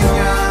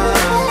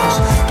opinions,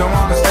 don't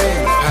wanna stay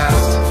in the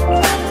past.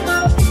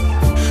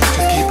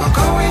 Just keep on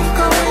going,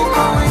 going,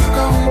 going,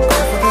 going, go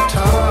for the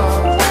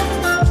top.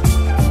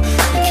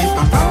 You keep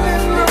on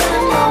rolling,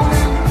 rolling,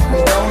 rolling,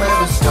 and don't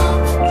ever stop.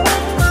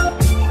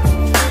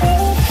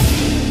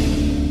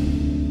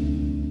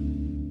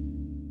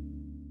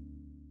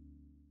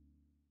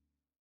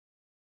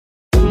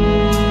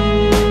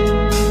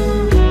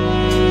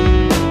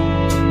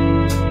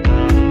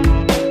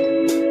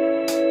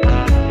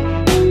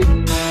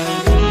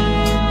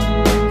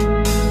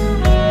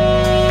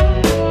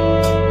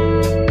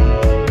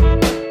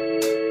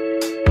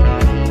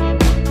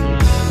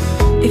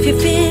 If you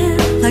feel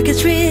like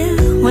it's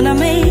real when I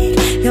make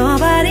your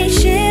body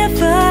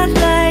shiver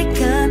like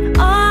an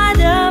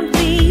autumn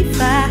leaf,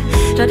 I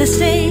try to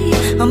stay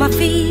on my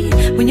feet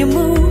when you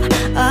move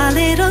a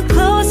little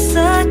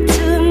closer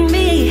to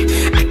me.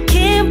 I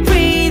can't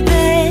breathe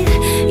it.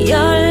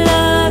 Your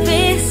love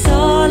is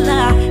all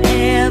I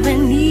ever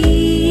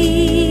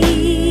need.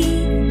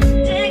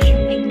 Taking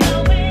me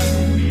going.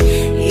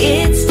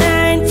 It's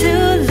time to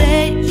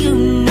let you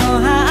know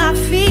how I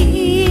feel.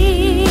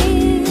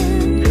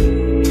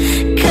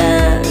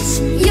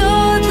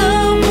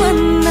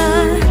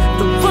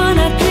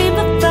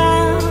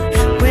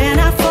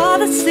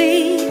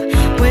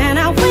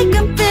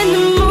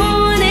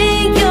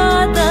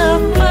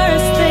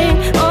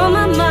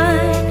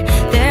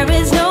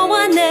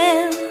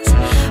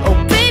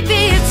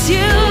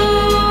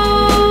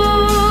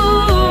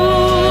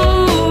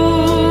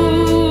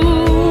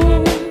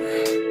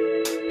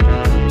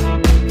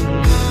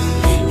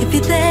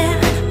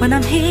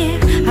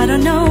 I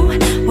don't know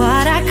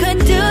what I could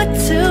do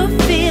to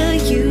feel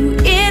you.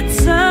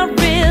 It's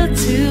surreal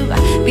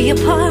to be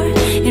apart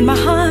in my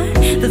heart.